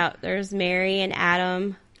girl. Yeah, there's Mary and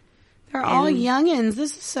Adam. They're all youngins.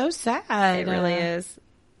 This is so sad. It really is.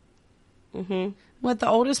 Mm-hmm. What, the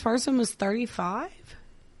oldest person was 35?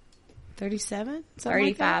 37?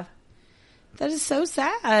 35. That is so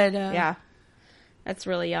sad. Yeah. That's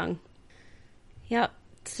really young. Yep.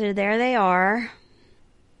 So there they are.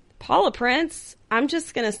 Paula Prince, I'm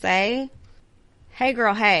just going to say, hey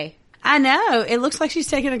girl, hey. I know. It looks like she's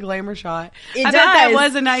taking a glamour shot. I bet that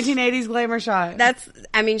was a 1980s glamour shot.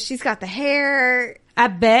 She's got the hair. I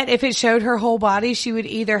bet if it showed her whole body, she would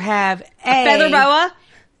either have A feather boa.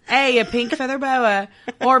 A pink feather boa,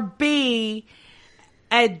 or B,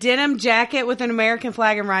 a denim jacket with an American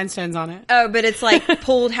flag and rhinestones on it. Oh, but it's like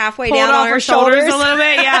pulled halfway down on her shoulders a little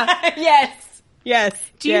bit, yeah.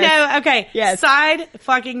 Yes. Do you know? Okay. Yes. Side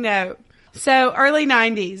fucking note. So early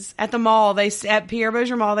 90s at the mall, at Pierre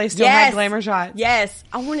Bourget Mall, they still had glamour shots. Yes.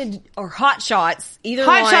 or hot shots. Either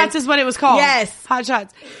Hot one. shots is what it was called. Yes. Hot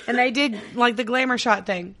shots. And they did like the glamour shot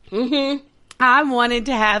thing. Mm-hmm. I wanted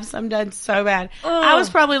to have some done so bad. I was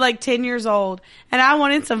probably like 10 years old and I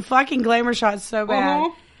wanted some fucking glamour shots so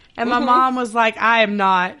bad. And my mom was like, I am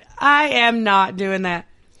not doing that.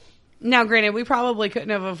 Now, granted, we probably couldn't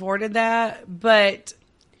have afforded that, but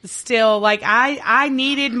still, like, I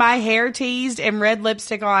needed my hair teased and red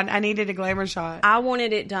lipstick on. I needed a glamour shot. I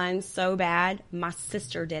wanted it done so bad. My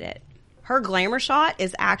sister did it. Her glamour shot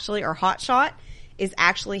or hot shot is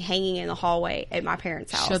actually hanging in the hallway at my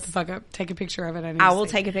parents' house. Shut the fuck up. Take a picture of it. I will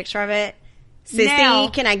take a picture of it.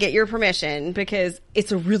 Sissy, can I get your permission? Because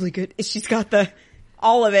it's a really good, she's got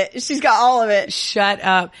all of it. She's got all of it. Shut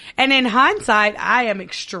up. And in hindsight, I am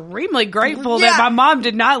extremely grateful that my mom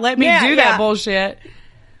did not let me do that bullshit.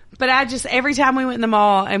 But every time we went in the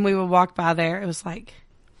mall and we would walk by there, it was like,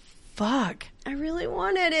 fuck. I really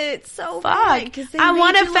wanted it so bad. I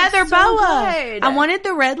want a feather boa. I wanted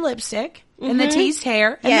the red lipstick and the teased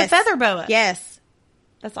hair and the feather boa. Yes.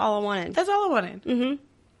 That's all I wanted. Mm-hmm.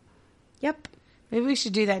 Yep. Maybe we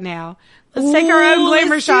should do that now. Let's take our own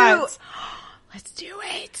glamour shots. Let's do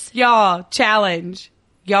it. Y'all, challenge.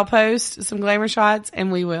 Y'all post some glamour shots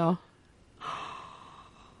and we will.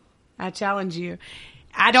 I challenge you.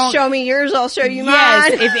 Show me yours, I'll show you mine.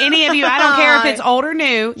 Yes, if any of you, I don't care if it's old or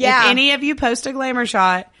new, if any of you post a glamour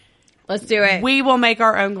shot, let's do it. We will make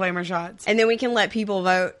our own glamour shots. And then we can let people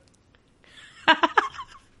vote.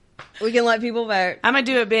 We can let people vote. I'm going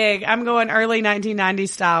to do it big. I'm going early 1990s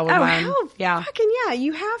style with mine. How? Yeah. Fucking yeah,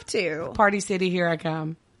 you have to. Party City, here I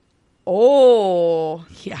come. Oh.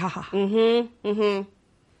 Yeah. Mm-hmm.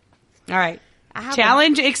 Mm-hmm. All right.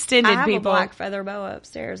 Challenge extended, I have people. a black feather boa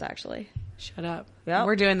upstairs, actually. Shut up. Yep.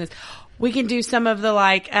 We're doing this. We can do some of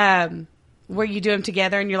the where you do them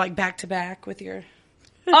together and you're like back to back with your...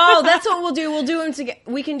 Oh, that's what we'll do. We'll do them together.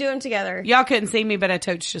 We can do them together. Y'all couldn't see me, but I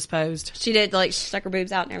totes just posed. She did, like, she stuck her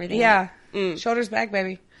boobs out and everything. Yeah. Shoulders back,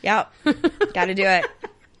 baby. Yep. Gotta do it.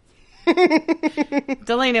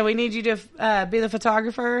 Delina, we need you to be the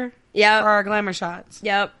photographer for our glamour shots.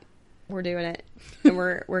 Yep. We're doing it. And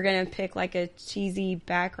we're going to pick, like, a cheesy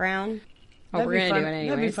background. Oh, we're going to do it anyway.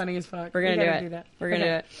 That'd be funny as fuck. We're going to do it. We're going to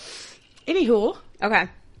do it. Anywho. Okay.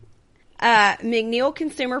 McNeil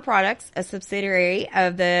Consumer Products, a subsidiary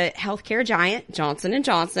of the healthcare giant Johnson &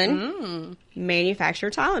 Johnson,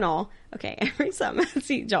 manufacture Tylenol. Okay, every time I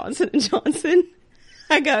see Johnson & Johnson,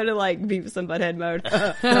 I go to like Beavis and Butthead mode.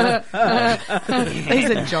 He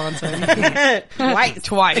said Johnson.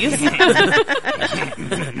 Twice.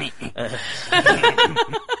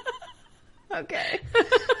 Okay.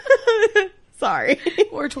 Sorry.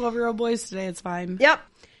 We're 12-year-old boys today. It's fine. Yep.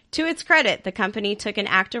 To its credit, the company took an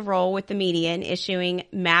active role with the media in issuing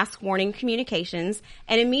mass warning communications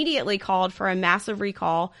and immediately called for a massive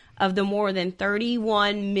recall of the more than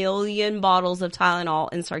 31 million bottles of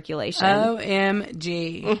Tylenol in circulation.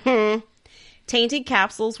 OMG. Mm-hmm. Tainted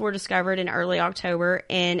capsules were discovered in early October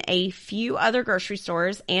in a few other grocery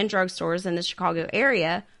stores and drugstores in the Chicago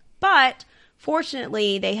area, but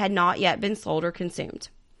fortunately, they had not yet been sold or consumed.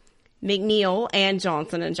 McNeil and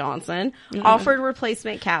Johnson & Johnson offered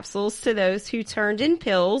replacement capsules to those who turned in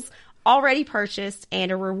pills already purchased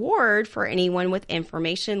and a reward for anyone with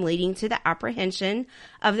information leading to the apprehension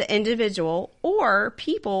of the individual or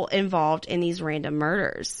people involved in these random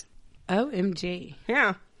murders. OMG.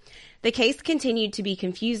 Yeah. The case continued to be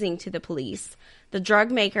confusing to the police, the drug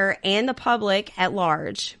maker, and the public at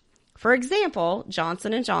large. For example,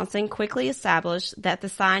 Johnson & Johnson quickly established that the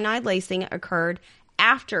cyanide lacing occurred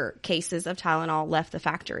after cases of Tylenol left the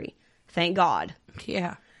factory. Thank God.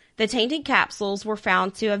 Yeah. The tainted capsules were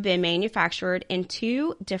found to have been manufactured in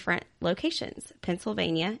 2 different locations,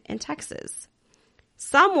 Pennsylvania and Texas.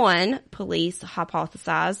 Someone, police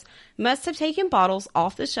hypothesized, must have taken bottles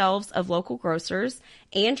off the shelves of local grocers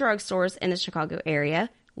and drugstores in the Chicago area,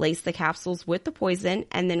 laced the capsules with the poison,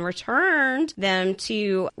 and then returned them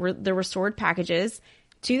to the restored packages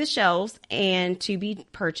to the shelves and to be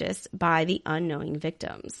purchased by the unknowing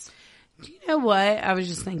victims. Do you know what I was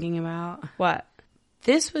just thinking about? What?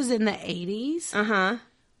 This was in the 80s. Uh-huh.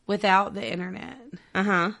 Without the internet.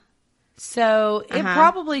 Uh-huh. So it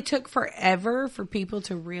probably took forever for people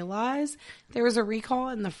to realize there was a recall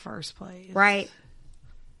in the first place. Right.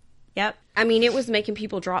 Yep. I mean, it was making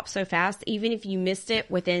people drop so fast, even if you missed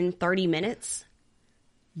it within 30 minutes.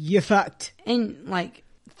 You fucked. And, like,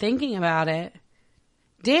 thinking about it,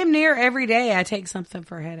 damn near every day I take something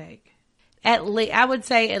for a headache. I would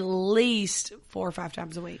say at least 4 or 5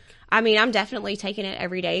 times a week. I mean, I'm definitely taking it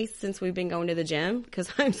every day since we've been going to the gym because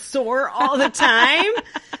I'm sore all the time.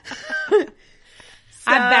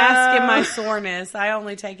 I bask in my soreness. I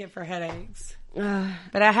only take it for headaches.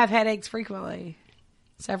 But I have headaches frequently.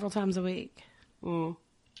 Several times a week.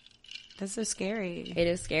 That's so scary. It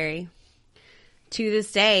is scary. To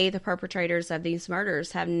this day, the perpetrators of these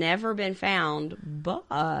murders have never been found,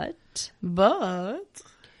 but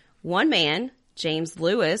one man, James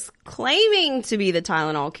Lewis, claiming to be the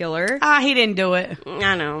Tylenol killer. He didn't do it.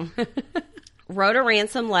 I know. Wrote a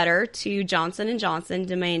ransom letter to Johnson & Johnson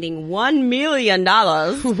demanding $1 million.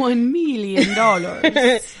 $1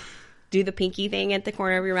 million. Do the pinky thing at the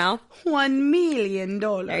corner of your mouth. $1 million.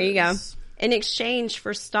 There you go. In exchange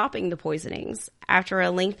for stopping the poisonings. After a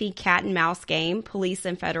lengthy cat and mouse game, police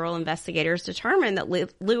and federal investigators determined that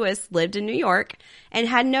Lewis lived in New York and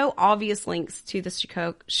had no obvious links to the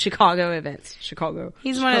Chicago events.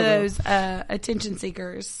 He's one of those attention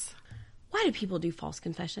seekers. Why do people do false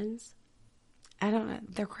confessions? I don't know.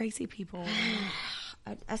 They're crazy people.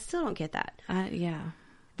 I still don't get that. Yeah.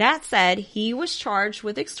 That said, he was charged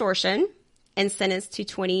with extortion and sentenced to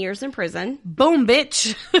 20 years in prison. Boom,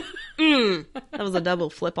 bitch. That was a double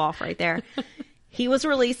flip off right there. He was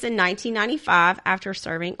released in 1995 after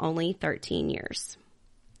serving only 13 years.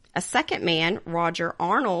 A second man, Roger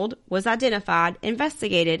Arnold, was identified,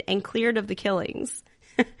 investigated, and cleared of the killings.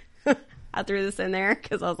 I threw this in there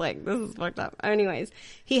because I was like, this is fucked up. Anyways,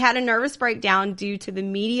 he had a nervous breakdown due to the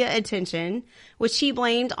media attention, which he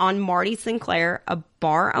blamed on Marty Sinclair, a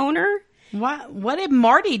bar owner. What did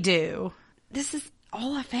Marty do? This is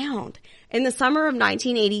all I found. In the summer of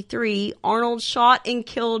 1983, Arnold shot and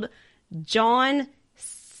killed John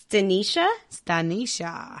Stanisha,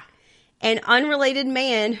 an unrelated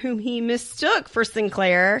man whom he mistook for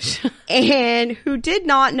Sinclair and who did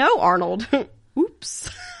not know Arnold. Oops.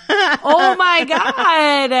 Oh my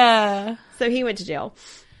God. So he went to jail.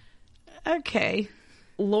 Okay.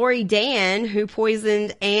 Lori Dan, who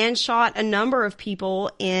poisoned and shot a number of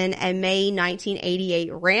people in a May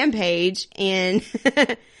 1988 rampage in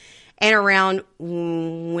and around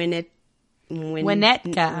Winnetka,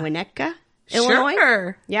 Illinois.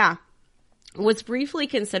 Sure. Yeah. Was briefly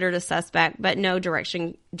considered a suspect, but no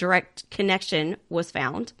direct connection was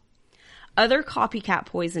found. Other copycat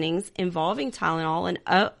poisonings involving Tylenol and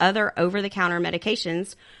other over-the-counter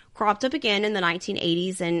medications cropped up again in the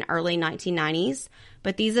 1980s and early 1990s,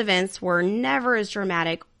 but these events were never as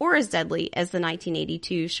dramatic or as deadly as the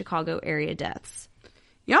 1982 Chicago area deaths.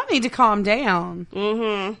 Y'all need to calm down.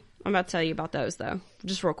 Mm-hmm. I'm about to tell you about those, though,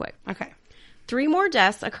 just real quick. Okay. 3 more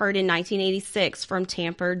deaths occurred in 1986 from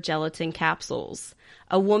tampered gelatin capsules.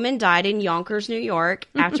 A woman died in Yonkers, New York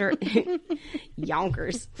after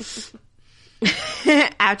Yonkers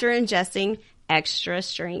after ingesting extra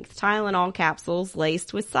strength Tylenol capsules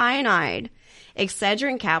laced with cyanide.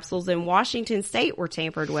 Excedrin capsules in Washington State were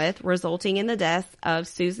tampered with, resulting in the deaths of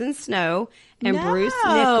Susan Snow and Bruce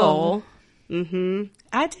Nichol. Mm-hmm.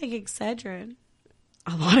 I take Excedrin.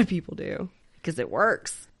 A lot of people do because it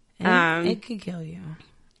works. It could kill you.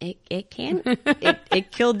 It can.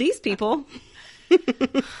 It killed these people.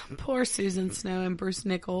 Poor Susan Snow and Bruce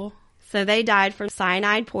Nichol. So they died from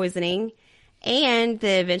cyanide poisoning and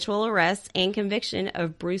the eventual arrest and conviction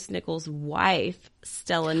of Bruce Nichol's wife,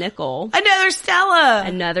 Stella Nichol. Another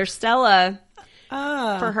Stella.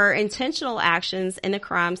 For her intentional actions in the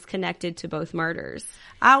crimes connected to both murders.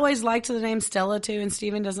 I always liked the name Stella, too, and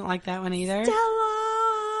Steven doesn't like that one either.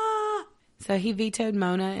 Stella! So he vetoed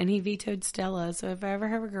Mona and he vetoed Stella. So if I ever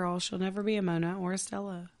have a girl, she'll never be a Mona or a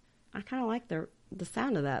Stella. I kind of like the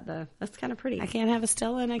sound of that, though. That's kind of pretty. I can't have a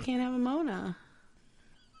Stella and I can't have a Mona.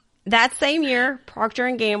 That same year, Procter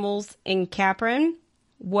 & Gamble's in Capron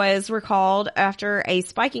was recalled after a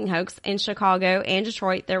spiking hoax in Chicago and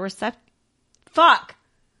Detroit that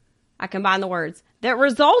I combined the words. That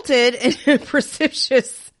resulted in a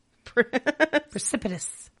precipitous.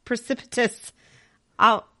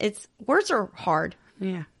 Words are hard.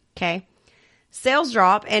 Yeah. Okay. Sales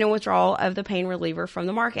drop and a withdrawal of the pain reliever from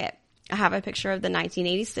the market. I have a picture of the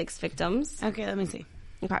 1986 victims. Okay, let me see.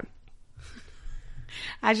 Okay.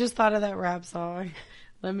 I just thought of that rap song.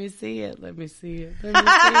 Let me see it. Let me see it. Let me see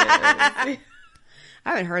it. Let me see it. I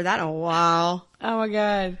haven't heard that in a while. Oh my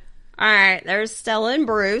God. All right. There's Stella and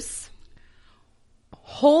Bruce.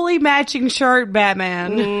 Holy matching shirt,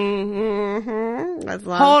 Batman. Mm-hmm.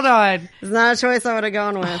 Hold on. It's not a choice I would have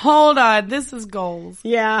gone with. Hold on. This is goals.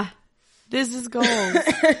 Yeah. This is goals.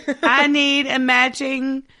 I need a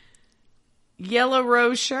matching yellow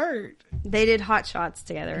rose shirt. They did Hot Shots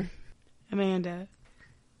together. Amanda,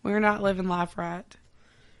 we're not living life right.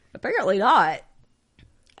 Apparently not.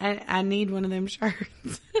 I need one of them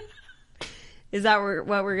shirts. Is that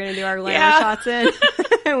what we're going to do our glamour shots in?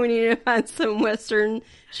 We need to find some Western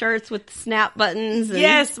shirts with snap buttons. And...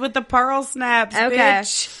 Yes, with the pearl snaps, okay.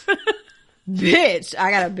 Bitch. Bitch.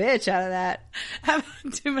 I got a bitch out of that. I've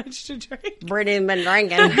had too much to drink. Brittany's been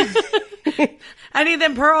drinking. I need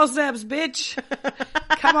them pearl snaps, bitch.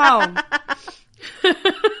 Come on.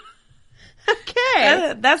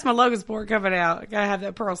 Okay. That's my Logansport coming out. I gotta have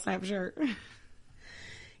that pearl snap shirt.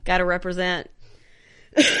 Gotta represent.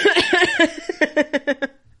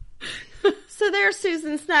 So there's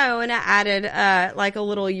Susan Snow, and I added like a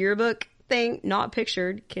little yearbook thing, not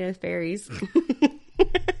pictured, Kenneth Berry's.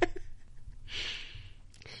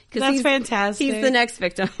 That's fantastic. He's the next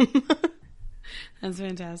victim. That's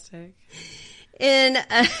fantastic. In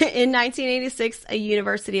 1986, a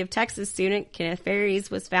University of Texas student, Kenneth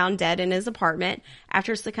Berries, was found dead in his apartment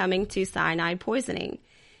after succumbing to cyanide poisoning.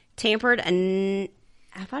 Tampered I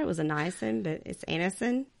thought it was a niacin, but it's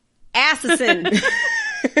anisin. Assassin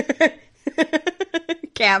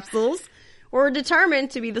capsules were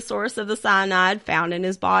determined to be the source of the cyanide found in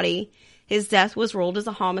his body. His death was ruled as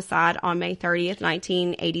a homicide on May 30th,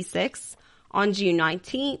 1986. On June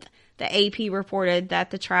 19th, the AP reported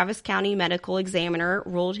that the Travis County Medical Examiner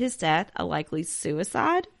ruled his death a likely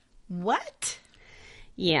suicide. What?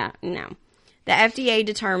 Yeah, no. The FDA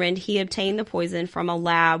determined he obtained the poison from a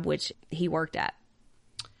lab which he worked at.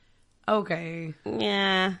 Okay.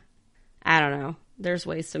 Yeah. I don't know. There's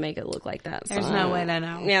ways to make it look like that. There's no way to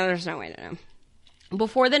know. Yeah, there's no way to know.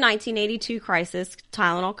 Before the 1982 crisis,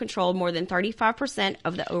 Tylenol controlled more than 35%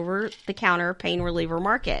 of the over-the-counter pain reliever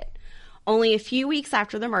market. Only a few weeks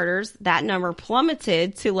after the murders, that number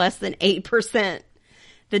plummeted to less than 8%.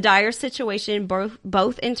 The dire situation,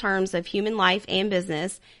 both in terms of human life and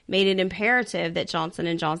business, made it imperative that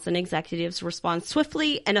Johnson & Johnson executives respond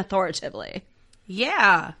swiftly and authoritatively.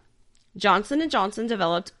 Yeah. Johnson & Johnson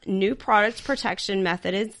developed new product protection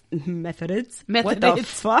methods. What the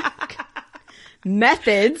fuck?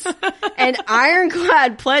 Methods and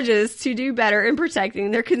ironclad pledges to do better in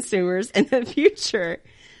protecting their consumers in the future.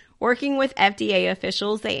 Working with FDA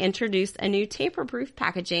officials, they introduced a new tamper-proof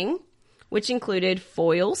packaging, which included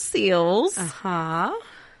foil seals,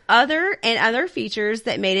 other features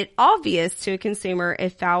that made it obvious to a consumer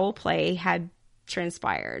if foul play had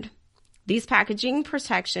transpired. These packaging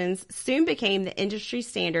protections soon became the industry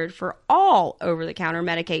standard for all over-the-counter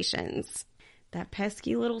medications. That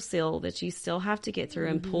pesky little seal that you still have to get through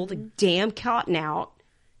and pull the damn cotton out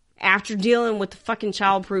after dealing with the fucking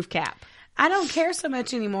child-proof cap. I don't care so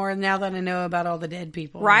much anymore now that I know about all the dead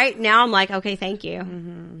people. Right? Now I'm like, okay, thank you.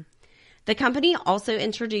 Mm-hmm. The company also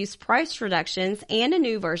introduced price reductions and a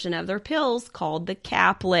new version of their pills called the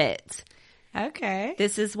Caplet. Okay.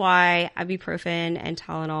 This is why ibuprofen and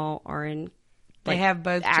Tylenol are in they have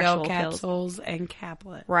both gel capsules and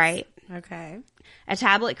Caplet. Right. Okay. A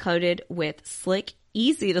tablet coated with slick,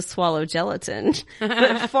 easy-to-swallow gelatin,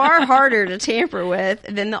 but far harder to tamper with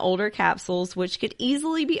than the older capsules, which could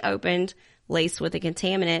easily be opened, laced with a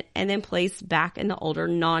contaminant, and then placed back in the older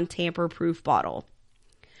non-tamper-proof bottle.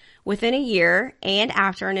 Within a year, and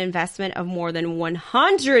after an investment of more than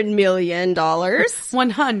 $100 million...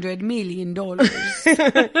 $100 million.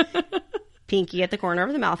 Pinky at the corner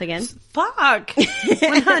of the mouth again. Fuck!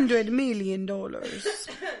 $100 million.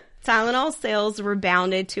 Tylenol sales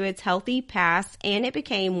rebounded to its healthy past, and it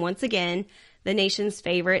became, once again, the nation's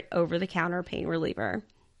favorite over-the-counter pain reliever.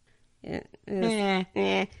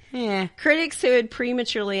 Critics who had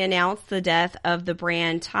prematurely announced the death of the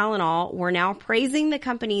brand Tylenol were now praising the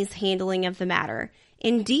company's handling of the matter.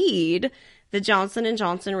 Indeed, the Johnson &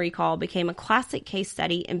 Johnson recall became a classic case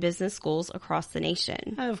study in business schools across the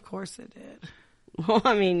nation. Of course it did. Well,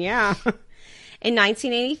 I mean, yeah. In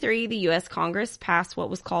 1983, the U.S. Congress passed what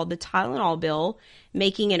was called the Tylenol Bill,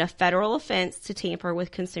 making it a federal offense to tamper with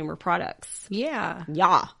consumer products. Yeah.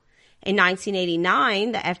 Yeah. In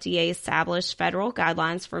 1989, the FDA established federal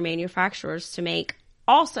guidelines for manufacturers to make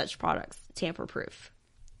all such products tamper-proof.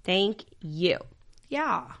 Thank you.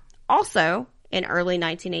 Yeah. Also, in early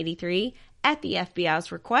 1983, at the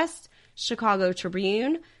FBI's request, Chicago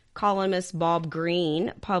Tribune columnist Bob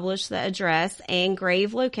Greene published the address and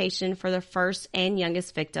grave location for the first and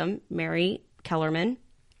youngest victim, Mary Kellerman.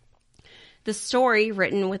 The story,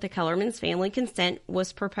 written with the Kellerman's family consent,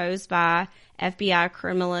 was proposed by FBI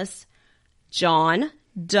criminalist John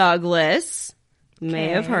Douglas, may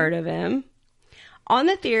have heard of him, on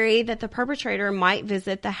the theory that the perpetrator might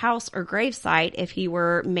visit the house or gravesite if he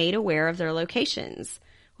were made aware of their locations,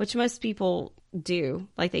 which most people do.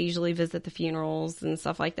 Like, they usually visit the funerals and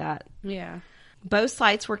stuff like that. Yeah. Both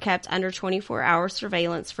sites were kept under 24-hour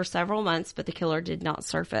surveillance for several months, but the killer did not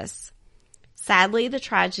surface. Sadly, the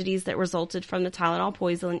tragedies that resulted from the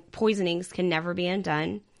Tylenol poisonings can never be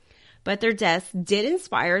undone, but their deaths did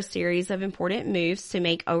inspire a series of important moves to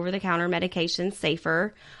make over-the-counter medications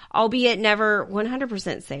safer, albeit never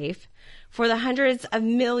 100% safe, for the hundreds of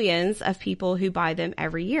millions of people who buy them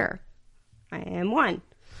every year. I am one.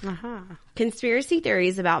 Conspiracy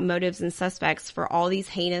theories about motives and suspects for all these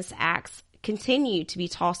heinous acts continue to be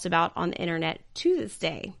tossed about on the internet to this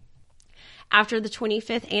day. After the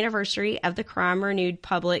 25th anniversary of the crime renewed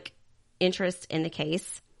public interest in the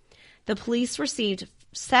case, the police received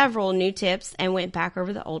several new tips and went back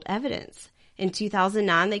over the old evidence. In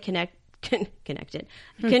 2009, they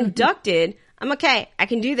conducted. I'm okay. I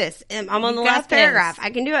can do this. I'm on the last paragraph. I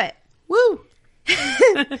can do it. Woo!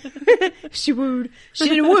 She wooed. She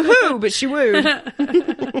didn't woohoo, but she wooed.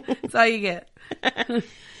 That's all you get.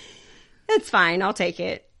 It's fine. I'll take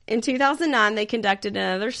it. In 2009, they conducted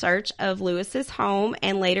another search of Lewis's home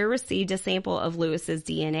and later received a sample of Lewis's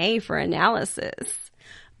DNA for analysis,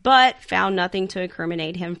 but found nothing to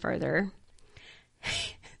incriminate him further.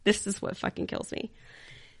 This is what fucking kills me.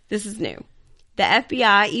 This is new. The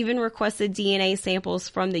FBI even requested DNA samples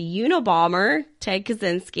from the Unabomber, Ted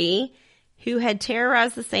Kaczynski, who had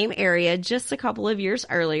terrorized the same area just a couple of years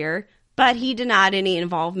earlier, but he denied any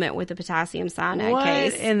involvement with the potassium cyanide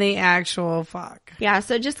case. What in the actual fuck? Yeah,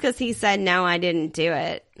 so just because he said, no, I didn't do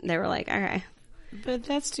it, they were like, okay. But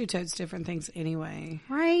that's two totes different things anyway.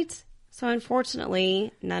 Right? So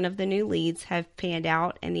unfortunately, none of the new leads have panned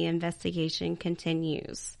out and the investigation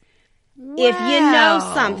continues. Wow. If you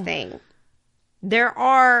know something, there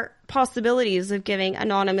are possibilities of giving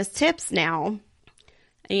anonymous tips now,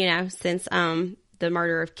 since the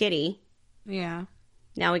murder of Kitty. Yeah.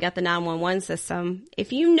 Now we got the 911 system.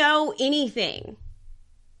 If you know anything,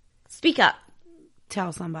 speak up.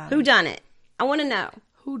 Tell somebody. Who done it? I want to know.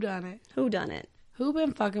 Who done it? Who done it? Who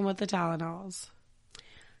been fucking with the Tylenols?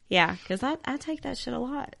 Yeah, because I take that shit a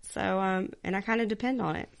lot. So, and I kind of depend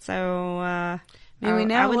on it. So, I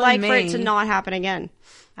would like for it to not happen again.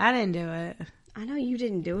 I didn't do it. I know you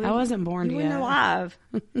didn't do it. I wasn't born yet. You weren't alive.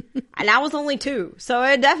 And I was only 2. So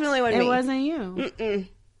it definitely wasn't me. It wasn't you. Mm-mm.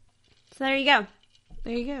 So there you go.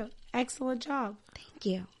 There you go. Excellent job. Thank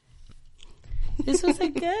you. This was a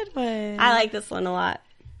good one. I like this one a lot.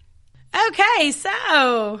 Okay,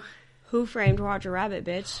 so. Who framed Roger Rabbit,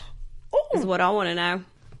 bitch? Ooh. Is what I want to know.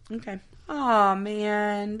 Okay. Oh,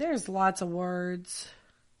 man. There's lots of words.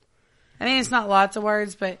 I mean, it's not lots of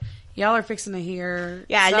words, but y'all are fixing to hear.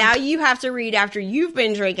 Yeah, now you have to read after you've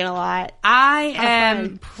been drinking a lot. I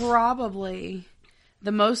am probably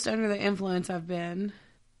the most under the influence I've been.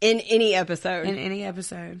 In any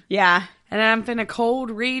episode. Yeah. And I'm finna cold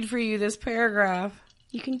read for you this paragraph.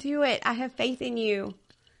 You can do it. I have faith in you.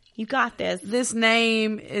 You got this. This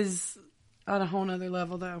name is on a whole nother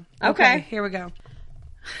level, though. Okay. Here we go.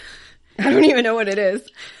 I don't even know what it is.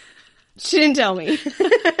 She didn't tell me. So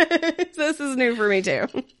this is new for me, too.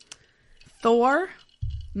 Thor.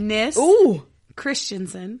 Nis. Ooh.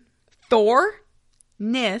 Christensen. Thor.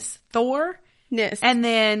 Nis. Thor. Nis. And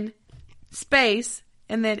then space.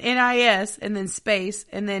 And then N-I-S. And then space.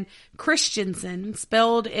 And then Christensen.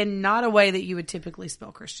 Spelled in not a way that you would typically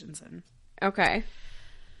spell Christensen. Okay.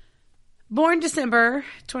 Born December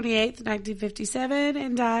 28th, 1957,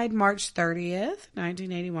 and died March 30th,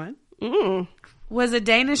 1981. Was a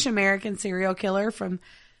Danish-American serial killer from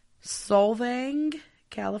Solvang,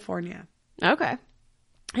 California. Okay.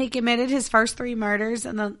 He committed his first 3 murders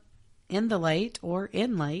in late,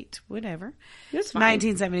 whatever, That's fine.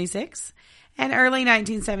 1976, and early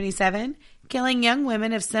 1977, killing young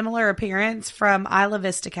women of similar appearance from Isla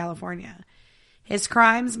Vista, California. His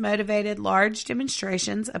crimes motivated large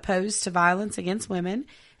demonstrations opposed to violence against women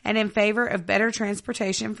and in favor of better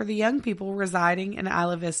transportation for the young people residing in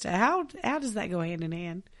Isla Vista. How does that go hand in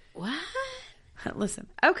hand? What? Listen.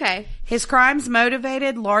 Okay. His crimes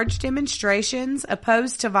motivated large demonstrations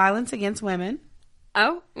opposed to violence against women.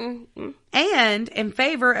 Oh. And in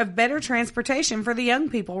favor of better transportation for the young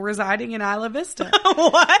people residing in Isla Vista.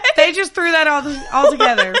 What? They just threw that all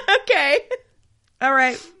together. Okay. All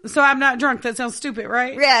right. So I'm not drunk. That sounds stupid,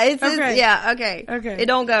 right? Yeah. Okay. Okay. It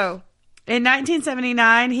don't go. In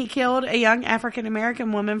 1979, he killed a young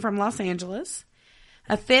African-American woman from Los Angeles.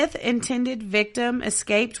 A 5th intended victim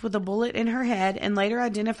escaped with a bullet in her head and later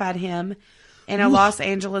identified him in a Los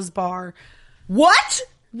Angeles bar. What?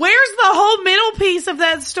 Where's the whole middle piece of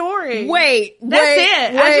that story? That's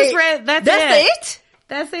it. I just read. That's it?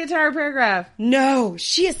 That's the entire paragraph. No.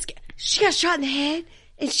 She got shot in the head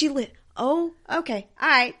and she lit. Oh, okay. All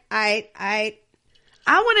right. I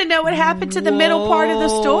want to know what happened to the middle part of the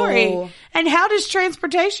story. And how does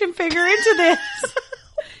transportation figure into this?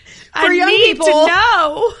 For young people to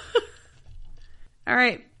know. All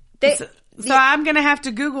right. So I'm going to have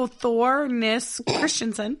to Google Thor Nis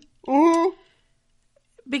Christensen. Mm-hmm.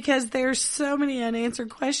 Because there's so many unanswered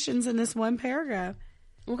questions in this one paragraph.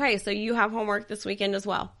 Okay, so you have homework this weekend as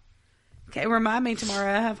well. Okay, remind me tomorrow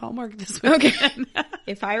I have homework this weekend. Okay.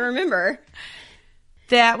 If I remember.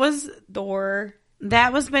 That was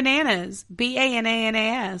bananas.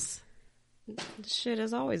 B-A-N-A-N-A-S. Shit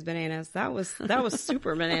is always bananas. That was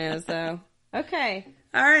super bananas though. Okay.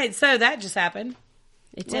 All right, so that just happened.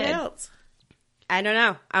 It did. What else? I don't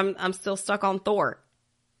know. I'm still stuck on Thor.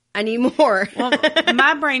 I need more. Well,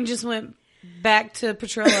 my brain just went back to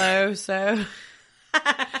Petrillo, so.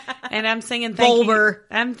 And I'm singing thank you.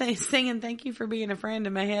 I'm singing thank you for being a friend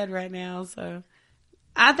in my head right now, so.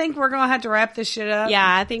 I think we're going to have to wrap this shit up. Yeah,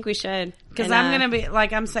 I think we should. Because I'm going to be,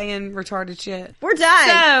 like I'm saying, retarded shit. We're done.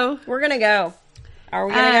 So. We're going to go. Are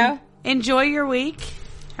we going to go? Enjoy your week.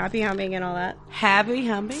 Happy humping and all that. Happy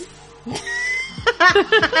humping.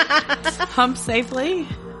 Hump safely.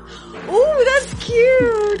 Ooh, that's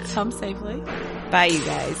cute. Hump safely. Bye, you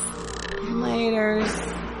guys.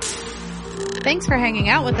 Laters. Thanks for hanging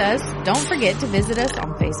out with us. Don't forget to visit us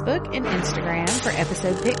on Facebook and Instagram for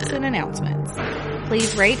episode pics and announcements.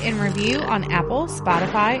 Please rate and review on Apple,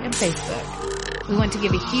 Spotify, and Facebook. We want to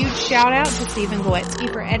give a huge shout out to Stephen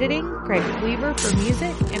Goetsky for editing, Craig Weaver for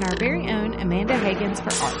music, and our very own Amanda Higgins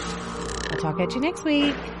for art. I'll talk at you next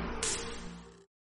week.